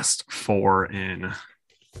last 4 in?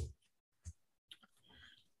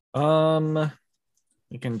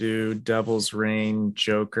 You can do Devil's Reign,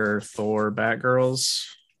 Joker, Thor, Batgirls.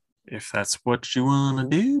 If that's what you want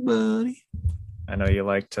to do, buddy. I know you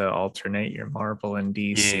like to alternate your Marvel and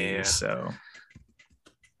DC, Yeah. So.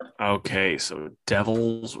 Okay, so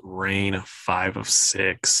Devil's Reign 5 of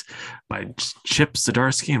 6 by Chip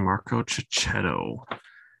Zdarsky and Marco Cicchetto.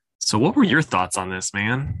 So what were your thoughts on this,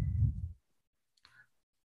 man?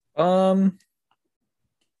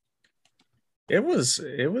 It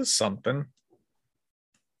was something.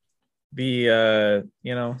 The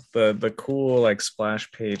cool like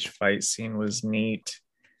splash page fight scene was neat.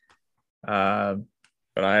 But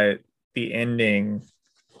the ending,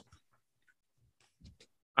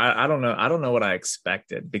 I don't know what I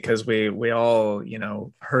expected, because we all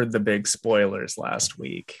heard the big spoilers last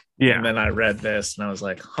week. Yeah. And then I read this and I was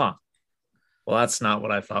like, well, that's not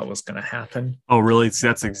what I thought was going to happen. Oh, really? See,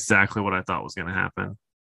 that's exactly what I thought was going to happen.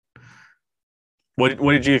 What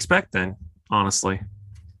did you expect then, honestly?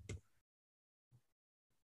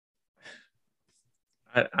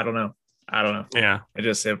 I don't know. Yeah. It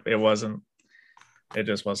just wasn't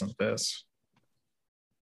this.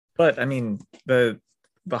 But I mean, the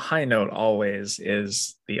the high note always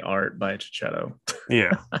is the art by Chichetto.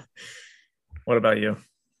 Yeah. What about you?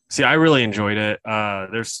 See, I really enjoyed it.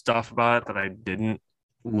 There's stuff about it that I didn't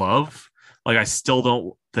love. Like, I still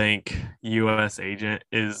don't think U.S. Agent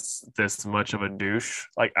is this much of a douche.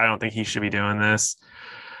 Like, I don't think he should be doing this.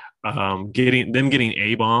 Getting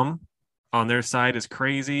A bomb on their side is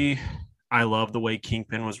crazy. I love the way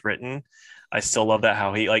Kingpin was written. I still love that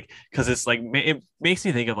how he like because it's like it makes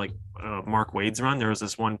me think of like Mark Wade's run. There was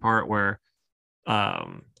this one part where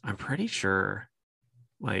I'm pretty sure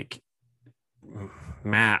like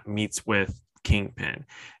Matt meets with Kingpin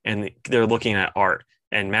and they're looking at art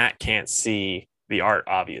and Matt can't see the art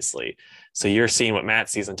obviously. So you're seeing what Matt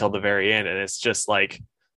sees until the very end and it's just like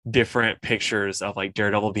different pictures of like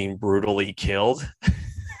Daredevil being brutally killed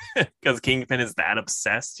because Kingpin is that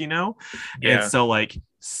obsessed, you know? And Yeah. so like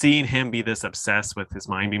seeing him be this obsessed with his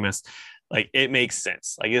mind be missed, like it makes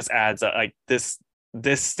sense. Like this adds up, like this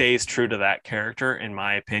stays true to that character in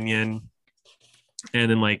my opinion.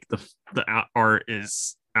 And then like the art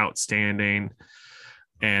is outstanding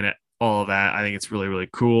and all of that. I think it's really, really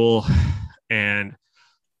cool. And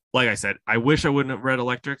like I said, I wish I wouldn't have read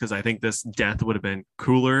Electra because I think this death would have been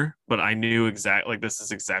cooler, but I knew exactly like this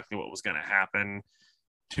is exactly what was going to happen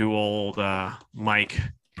to old Mike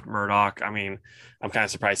Murdoch. I mean, I'm kind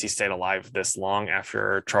of surprised he stayed alive this long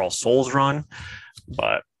after Charles Soule's run,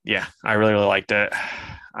 but yeah, I really, really liked it.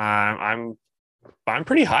 I'm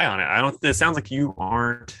pretty high on it. I don't. It sounds like you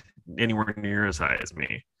aren't anywhere near as high as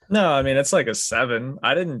me. No, I mean it's like a 7.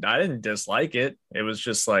 I didn't dislike it. It was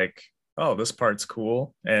just like, oh, this part's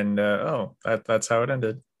cool, and oh, that's how it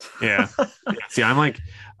ended. Yeah. See, I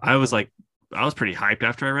was like, I was pretty hyped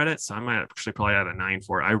after I read it, so I might actually probably add a 9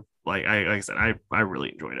 for it. Like I said, I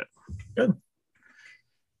really enjoyed it. Good.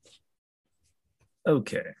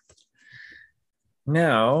 Okay.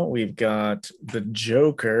 Now we've got the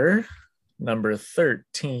Joker, number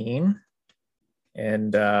 13,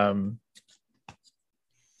 and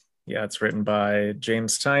yeah, it's written by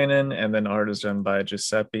James Tynan, and then art is done by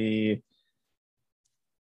Giuseppe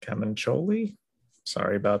Camuncoli.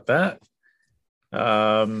 Sorry about that.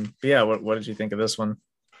 Yeah, what did you think of this one?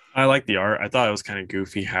 I like the art. I thought it was kind of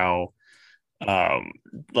goofy how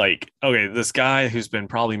like okay, this guy who's been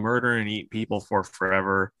probably murdering and eat people for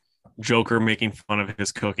forever, Joker making fun of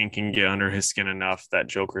his cooking can get under his skin enough that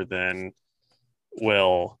Joker then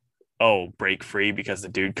will break free because the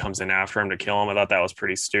dude comes in after him to kill him. I thought that was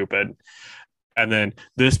pretty stupid. And then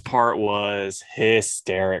this part was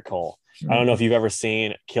hysterical. I don't know if you've ever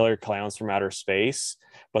seen Killer Clowns from Outer Space,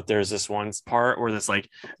 but there's this one part where this like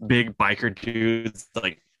big biker dude's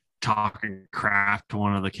like talking crap to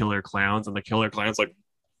one of the killer clowns, and the killer clown's like,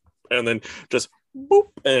 and then just boop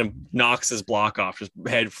and knocks his block off. Just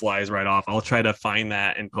head flies right off. I'll try to find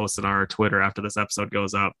that and post it on our Twitter after this episode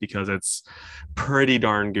goes up because it's pretty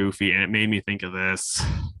darn goofy and it made me think of this.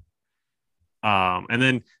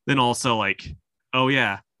 And then also like, oh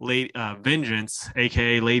yeah, Vengeance,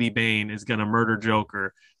 aka Lady Bane, is gonna murder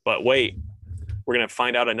Joker. But wait, we're gonna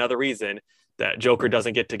find out another reason that Joker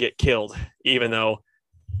doesn't get to get killed, even though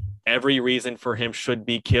every reason for him should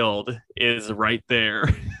be killed is right there.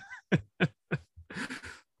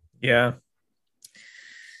 Yeah.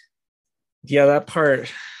 Yeah, that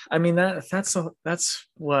part. I mean that's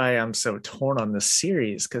why I'm so torn on this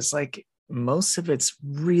series because like most of it's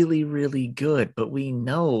really really good, but we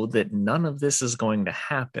know that none of this is going to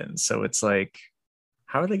happen. So it's like,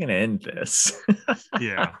 how are they going to end this?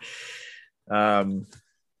 Yeah. um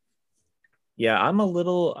yeah, I'm a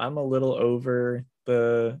little over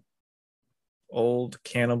the old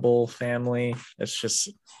cannibal family. It's just,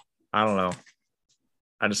 I don't know.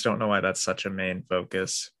 I just don't know why that's such a main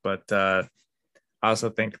focus. But I also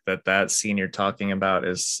think that scene you're talking about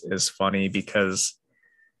is funny because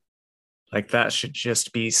like that should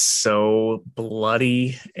just be so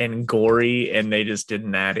bloody and gory, and they just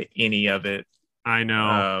didn't add any of it. I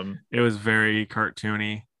know. It was very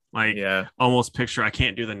cartoony. Like Yeah, almost picture I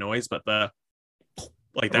can't do the noise, but the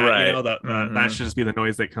like that, you right. know, that Mhm. should just be the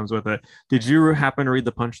noise that comes with it. Did you happen to read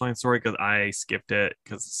the punchline story? Because I skipped it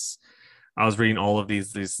because I was reading all of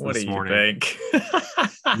these What do this you morning. think?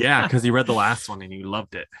 Yeah, because you read the last one and you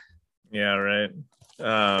loved it. Yeah, right.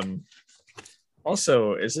 Um,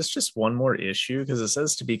 Also, is this just one more issue? Because it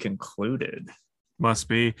says to be concluded. Must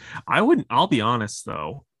be. I'll be honest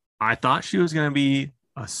though. I thought she was gonna be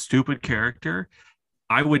a stupid character.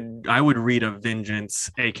 I would read a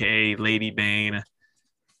Vengeance, aka Lady Bane,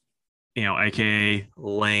 aka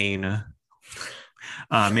Lane,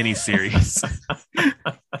 miniseries.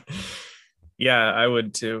 Yeah, I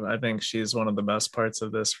would too. I think she's one of the best parts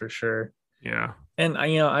of this for sure. Yeah. And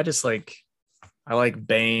I just like, I like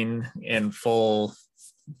Bane in full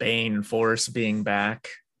Bane force being back.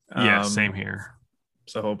 Yeah, same here.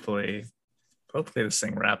 So hopefully this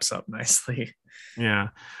thing wraps up nicely. Yeah.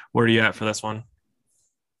 Where are you at for this one?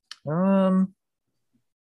 Man,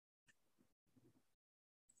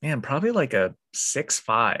 probably like a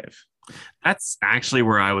 6.5. That's actually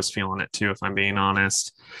where I was feeling it too, if I'm being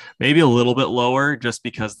honest. Maybe a little bit lower just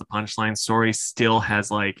because the punchline story still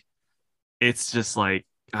has like, it's just like,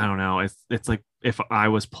 I don't know. It's like if I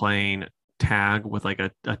was playing tag with like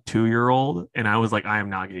a 2-year-old and I was like, I am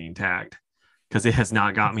not getting tagged because it has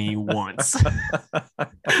not got me once.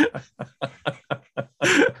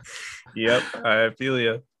 Yep, I feel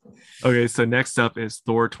you. Okay, so next up is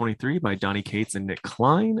Thor 23 by Donny Cates and Nick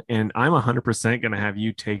Klein. And I'm 100% going to have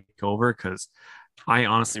you take over because I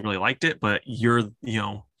honestly really liked it, but you're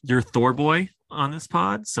Thor boy on this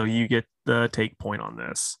pod. So you get the take point on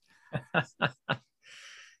this.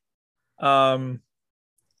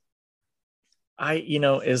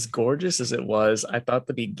 As gorgeous as it was, I thought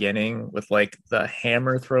the beginning with like the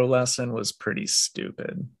hammer throw lesson was pretty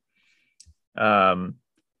stupid.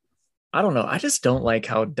 I don't know. I just don't like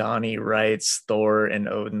how Donnie writes Thor and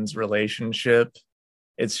Odin's relationship.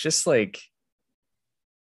 It's just like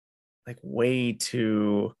way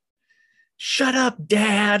too shut up,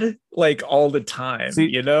 dad, like all the time.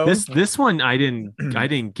 See, this one I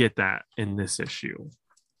didn't get that in this issue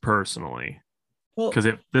personally. Well,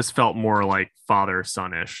 because this felt more like father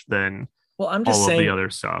son-ish than I'm just all saying, of the other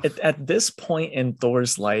stuff. At this point in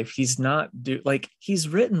Thor's life, he's not he's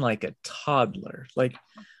written like a toddler. Like,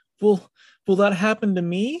 will that happen to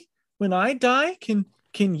me when I die? Can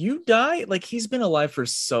you die? Like, he's been alive for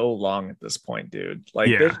so long at this point, dude. Like,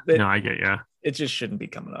 yeah, no, I get you. It just shouldn't be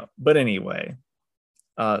coming up. But anyway,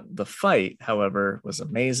 the fight, however, was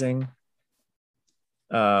amazing.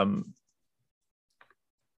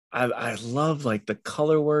 I love like the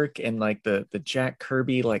color work and like the Jack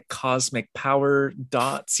Kirby like cosmic power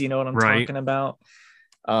dots, you know what I'm talking about?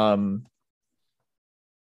 And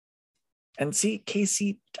see,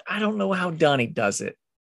 Casey, I don't know how Donnie does it.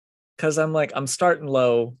 Cause I'm starting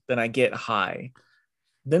low, then I get high.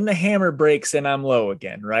 Then the hammer breaks and I'm low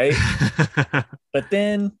again, right? But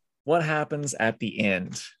then what happens at the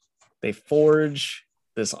end? They forge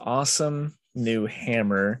this awesome new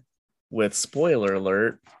hammer with, spoiler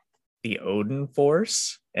alert, the Odin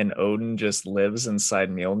force, and Odin just lives inside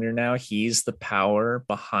Mjolnir now. He's the power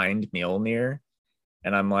behind Mjolnir.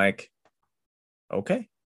 And I'm like, okay,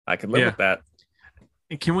 I can live with that.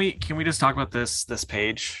 Can we just talk about this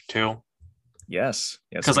page too? Yes,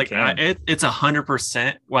 because like it's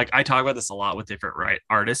 100%. Like I talk about this a lot with different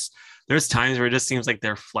artists. There's times where it just seems like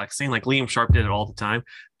they're flexing. Like Liam Sharp did it all the time.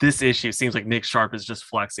 This issue seems like Nick Sharp is just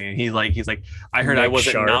flexing, and he's like, I heard Nick I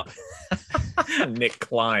wasn't Sharp. Not Nick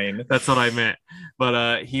Klein. That's what I meant.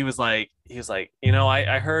 But he was like, I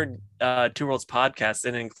heard Two Worlds podcast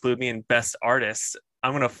didn't include me in best artists.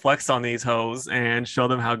 I'm gonna flex on these hoes and show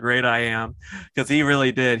them how great I am, because he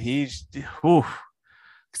really did. Because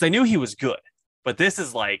I knew he was good. But this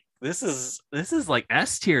is like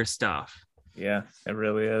S tier stuff. Yeah, it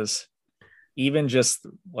really is. Even just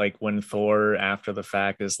like when Thor after the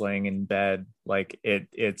fact is laying in bed, like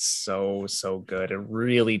it's so good. It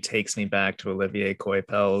really takes me back to Olivier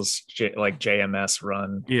Coipel's JMS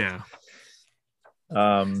run. Yeah.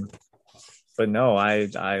 But no,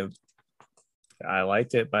 I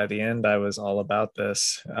liked it. By the end, I was all about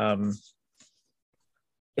this.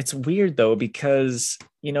 It's weird though, because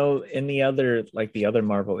in the other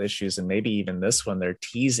Marvel issues, and maybe even this one, they're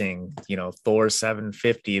teasing Thor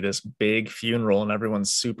 750, this big funeral, and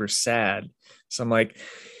everyone's super sad. So I'm like,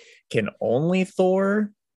 can only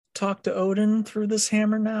Thor talk to Odin through this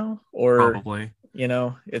hammer now? Or probably,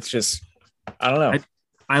 it's just, I don't know.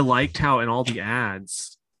 I liked how in all the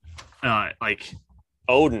ads like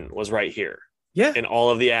Odin was right here. Yeah, in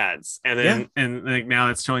all of the ads, and then and like now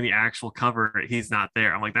it's showing the actual cover. He's not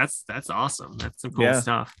there. I'm like, that's awesome. That's some cool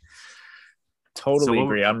stuff. Totally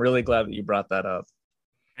agree. I'm really glad that you brought that up.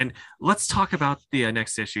 And let's talk about the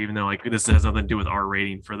next issue, even though like this has nothing to do with our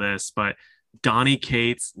rating for this. But Donny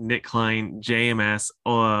Cates, Nick Klein, JMS,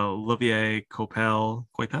 Olivier Coipel.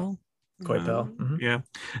 Mm-hmm. Yeah,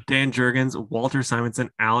 Dan Jurgens, Walter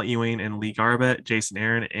Simonson, Al Ewing, and Lee Garbett, Jason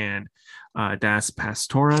Aaron, and Das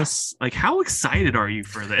Pastoras. Like, how excited are you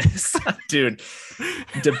for this? Dude,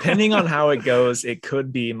 depending on how it goes, it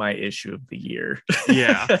could be my issue of the year.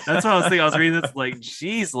 Yeah, that's what I was thinking. I was reading this like,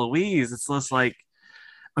 geez Louise, it's just like,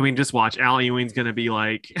 I mean, just watch. Al Ewing's gonna be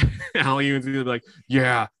like,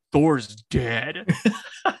 yeah, Thor's dead.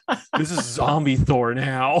 This is zombie Thor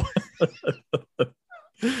now.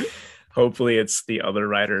 Hopefully, it's the other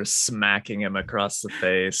writer smacking him across the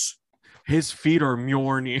face. His feet are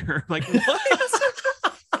Mjolnir. Like, what?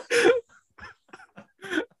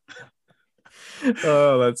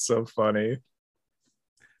 Oh, that's so funny.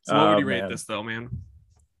 So what would Oh you rate man. this though, man?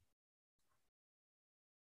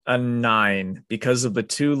 A 9 because of the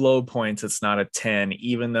two low points. It's not a 10,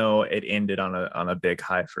 even though it ended on a big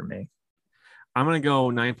high for me. I'm gonna go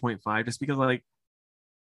 9.5 just because like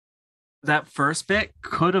that first bit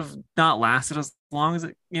could have not lasted as long as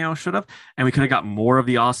it should have, and we could have got more of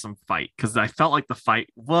the awesome fight because I felt like the fight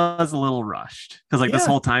was a little rushed because like this Yeah,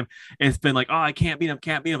 whole time it's been like, oh, I can't beat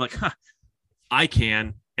him, like, huh, I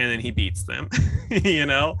can, and then he beats them. you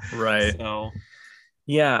know right. so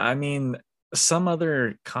Yeah, I mean, some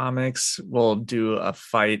other comics will do a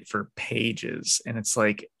fight for pages, and it's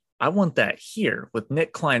like, I want that here with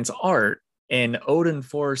Nick Klein's art and Odin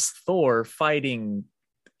Force Thor fighting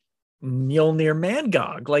Mjolnir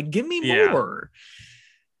Mangog. Like, give me yeah. more.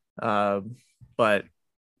 Uh, but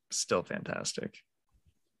still fantastic.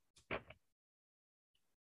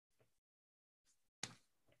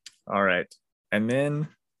 All right. And then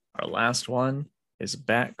our last one is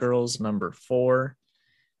Batgirls number 4.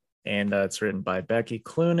 And it's written by Becky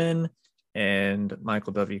Cloonan and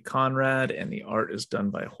Michael W. Conrad. And the art is done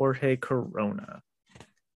by Jorge Corona.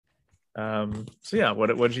 So yeah,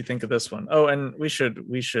 what did you think of this one? Oh, and we should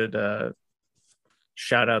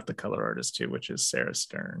shout out the color artist too, which is Sarah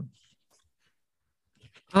Stern.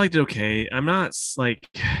 I liked it okay. I'm not like,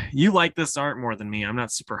 you like this art more than me. I'm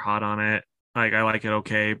not super hot on it. Like, I like it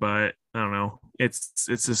okay, but I don't know. It's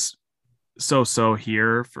just so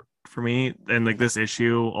here for me. And like this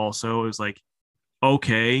issue also is like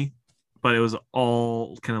okay, but it was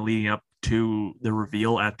all kind of leading up to the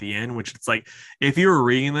reveal at the end, which it's like, if you were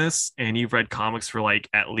reading this and you've read comics for like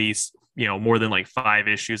at least more than like 5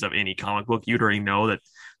 issues of any comic book, you'd already know that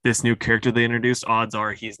this new character they introduced, odds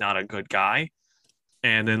are he's not a good guy.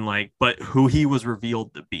 And then like, but who he was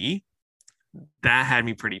revealed to be, that had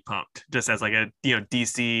me pretty pumped. Just as like a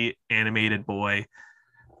DC animated boy,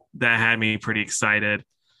 that had me pretty excited.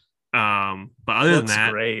 But other than Looks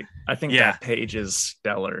that, great. I think yeah, that page is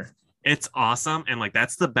stellar. it's awesome, and like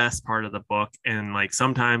that's the best part of the book. And like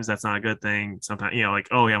sometimes that's not a good thing. Sometimes like,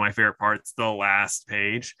 oh yeah, my favorite part's the last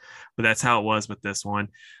page, but that's how it was with this one.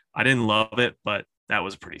 I didn't love it, but that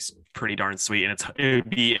was pretty darn sweet, and it would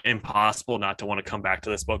be impossible not to want to come back to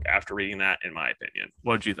this book after reading that, in my opinion.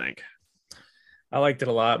 What did you think? I liked it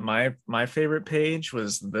a lot. My favorite page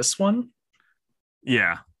was this one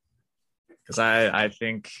Yeah. because I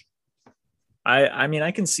think I mean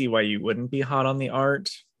I can see why you wouldn't be hot on the art,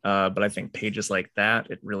 but I think pages like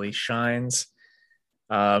that it really shines.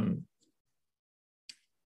 Um,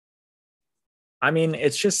 I mean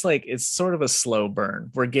it's just like it's sort of a slow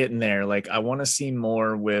burn. We're getting there. Like I want to see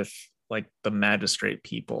more with like the magistrate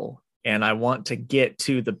people, and I want to get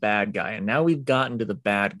to the bad guy. And now we've gotten to the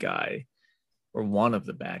bad guy or one of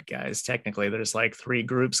the bad guys. Technically, there's like 3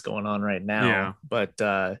 groups going on right Yeah. now,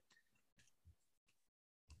 but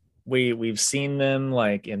we've seen them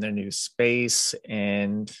like in their new space,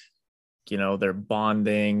 and they're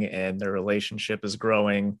bonding and their relationship is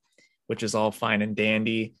growing, which is all fine and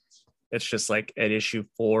dandy. It's just like at issue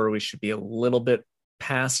 4 we should be a little bit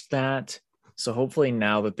past that, so hopefully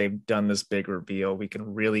now that they've done this big reveal we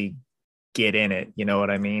can really get in it, you know what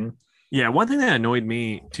I mean? Yeah. One thing that annoyed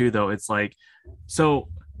me too, though, it's like, so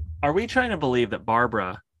are we trying to believe that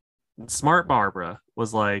Barbara, smart Barbara,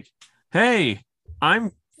 was like, hey,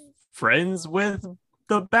 I'm friends with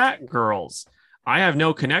the Batgirls. I have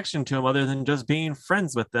no connection to them other than just being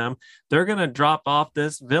friends with them. They're going to drop off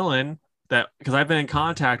this villain that, because I've been in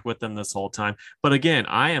contact with them this whole time. But again,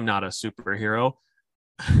 I am not a superhero.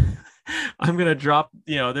 I'm going to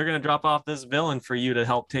they're going to drop off this villain for you to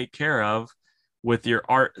help take care of with your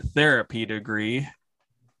art therapy degree.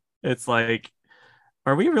 It's like,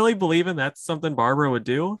 are we really believing that's something Barbara would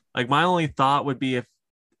do? Like, my only thought would be if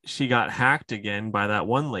she got hacked again by that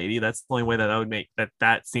one lady. That's the only way that I would make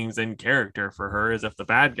that seems in character for her, is if the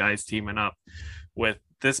bad guy's teaming up with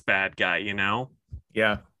this bad guy.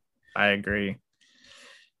 Yeah, I agree.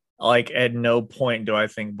 Like at no point do I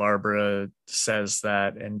think Barbara says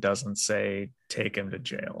that and doesn't say take him to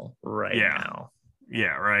jail right Yeah. now.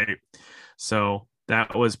 Yeah, right. So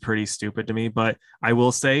that was pretty stupid to me. But I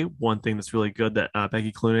will say one thing that's really good that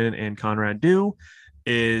Becky Cloonan and Conrad do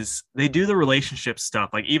is they do the relationship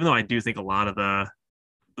stuff. Like, even though I do think a lot of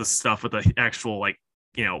the stuff with the actual like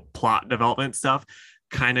plot development stuff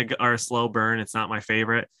kind of are a slow burn. It's not my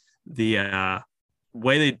favorite. The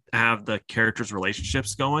way they have the characters'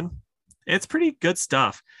 relationships going, it's pretty good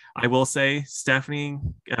stuff. I will say Stephanie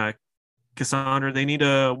Cassandra, they need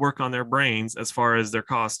to work on their brains as far as their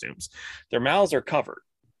costumes. Their mouths are covered.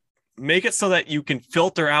 Make it so that you can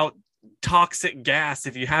filter out toxic gas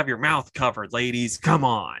if you have your mouth covered, ladies. Come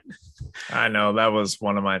on. I know that was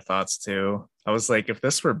one of my thoughts too. I was like, if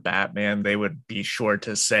this were Batman, they would be sure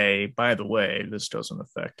to say, by the way, this doesn't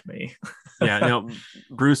affect me. Yeah,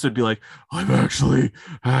 Bruce would be like, I've actually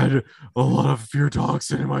had a lot of fear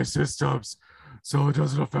toxin in my systems, so it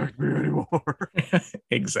doesn't affect me anymore.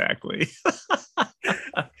 Exactly.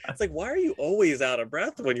 It's like, why are you always out of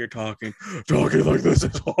breath when you're talking? Talking like this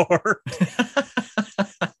is hard.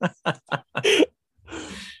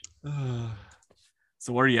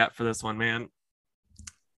 So where are you at for this one, man?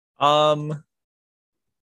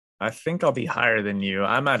 I think I'll be higher than you.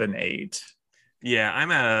 I'm at an 8. Yeah,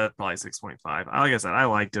 I'm at probably 6.5. Like I said, I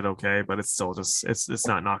liked it okay, but it's still just it's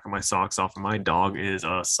not knocking my socks off. And my dog is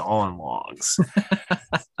sawing logs.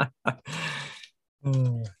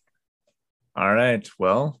 All right.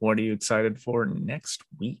 Well, what are you excited for next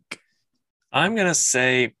week? I'm gonna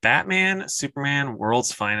say Batman, Superman,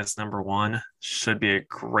 World's Finest #1 should be a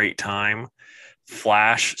great time.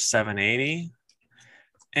 Flash 780,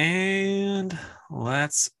 and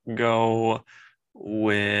let's go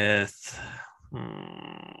with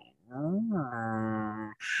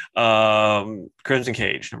Crimson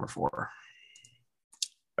Cage #4.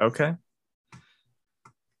 Okay.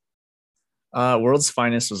 World's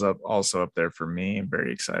Finest was also up there for me. I'm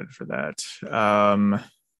very excited for that.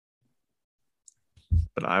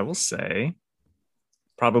 But I will say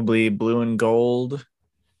probably Blue and Gold,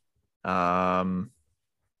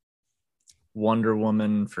 Wonder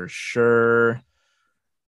Woman for sure,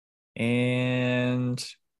 and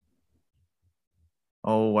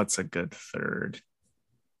what's a good third?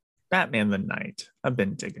 Batman the Knight. I've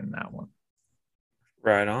been digging that one.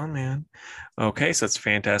 Right on, man. Okay, so it's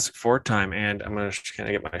Fantastic Four time, and I'm gonna kind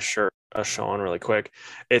of get my shirt showing really quick.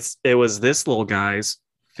 It was this little guy's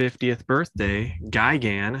 50th birthday,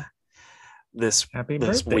 Gigan, this Happy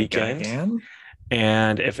this birthday, weekend. Gigan.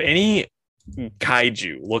 And if any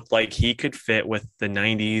kaiju looked like he could fit with the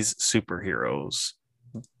 90s superheroes,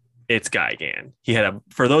 it's Gigan.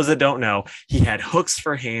 For those that don't know, he had hooks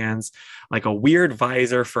for hands, like a weird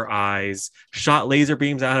visor for eyes, shot laser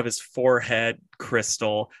beams out of his forehead,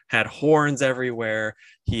 crystal, had horns everywhere.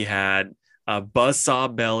 He had a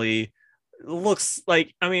buzzsaw belly. Looks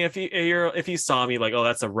like, I mean, if you saw me, like, oh,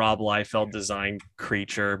 that's a Rob Liefeld design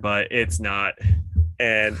creature, but it's not.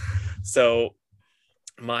 And so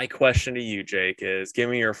my question to you, Jake, is give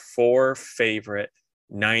me your 4 favorite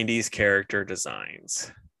 90s character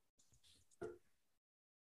designs.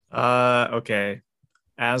 Okay.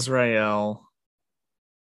 Azrael.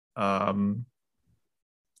 Probably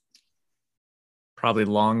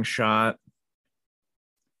Long Shot.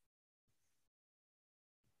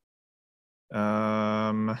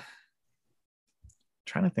 Trying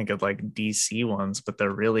to think of like DC ones, but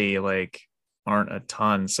they're really like aren't a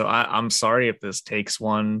ton. So I'm sorry if this takes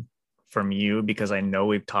one from you because I know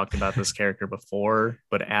we've talked about this character before,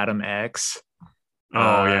 but Adam X.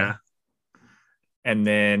 Oh yeah. And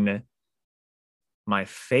then my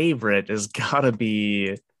favorite has gotta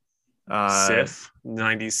be Sif,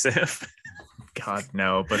 90s Sif. God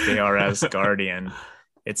no, but they are Asgardian.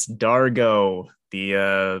 It's Dargo,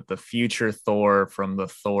 the future Thor from the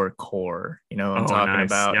Thor core. You know what I'm talking nice.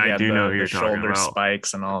 about? Yeah, I do know who the you're talking shoulder about.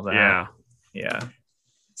 spikes and all that. Yeah. Yeah.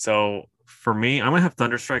 So for me, I'm gonna have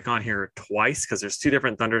Thunderstrike on here twice because there's 2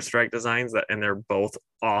 different Thunderstrike designs and they're both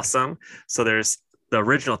awesome. So there's the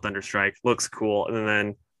original Thunderstrike, looks cool, and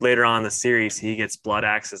then later on in the series, he gets Blood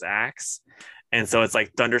Axe's axe. And so it's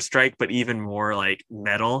like Thunderstrike, but even more like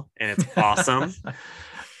metal, and it's awesome.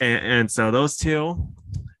 and so those 2.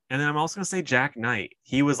 And then I'm also going to say Jack Knight.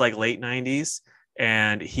 He was like late 90s,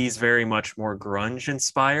 and he's very much more grunge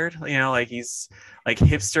inspired. You know, like he's like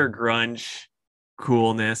hipster grunge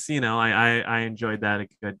coolness. You know, I enjoyed that a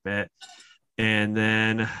good bit. And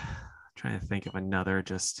then I'm trying to think of another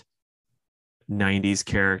just 90s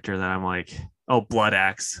character that I'm like, oh, Blood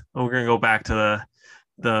Axe. Oh, we're going to go back to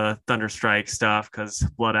the Thunderstrike stuff because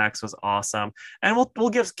Blood Axe was awesome. And we'll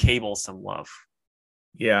give Cable some love.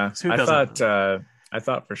 Yeah, I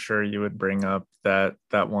thought for sure you would bring up that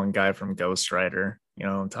one guy from Ghost Rider. You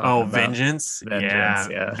know, I'm talking about Vengeance.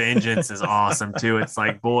 Yeah, Vengeance is awesome too. It's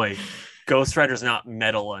like, boy, Ghost Rider's not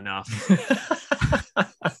metal enough.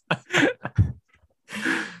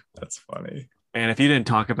 That's funny. And if you didn't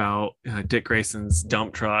talk about Dick Grayson's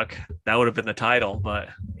dump truck, that would have been the title. But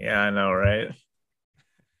yeah, I know, right?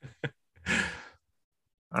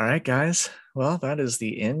 All right, guys. Well, that is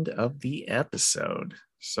the end of the episode.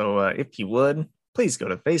 So if you would please go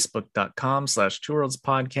to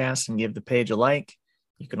facebook.com/2worldspodcast and give the page a like.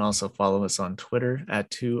 You can also follow us on Twitter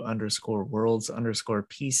at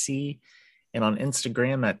 2_worlds_PC and on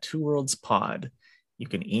Instagram at 2worldspod. You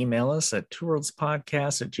can email us at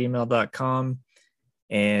 2worldspodcast@gmail.com.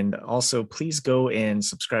 And also, please go and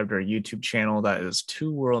subscribe to our YouTube channel. That is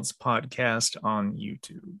 2Worlds Podcast on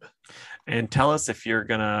YouTube. And tell us if you're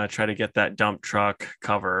gonna try to get that dump truck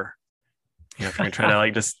cover. You know, if you're gonna try to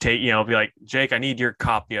like just take, be like, Jake, I need your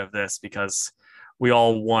copy of this because we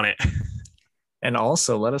all want it. And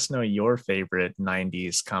also, let us know your favorite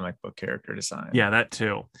 90s comic book character design. Yeah, that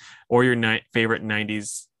too. Or your favorite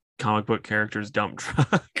 90s comic book character's dump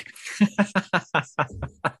truck.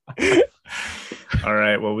 All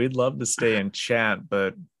right. Well, we'd love to stay and chat,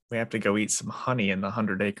 but we have to go eat some honey in the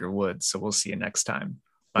 100-acre woods. So we'll see you next time.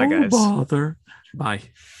 Bye, guys. Bother. Bye.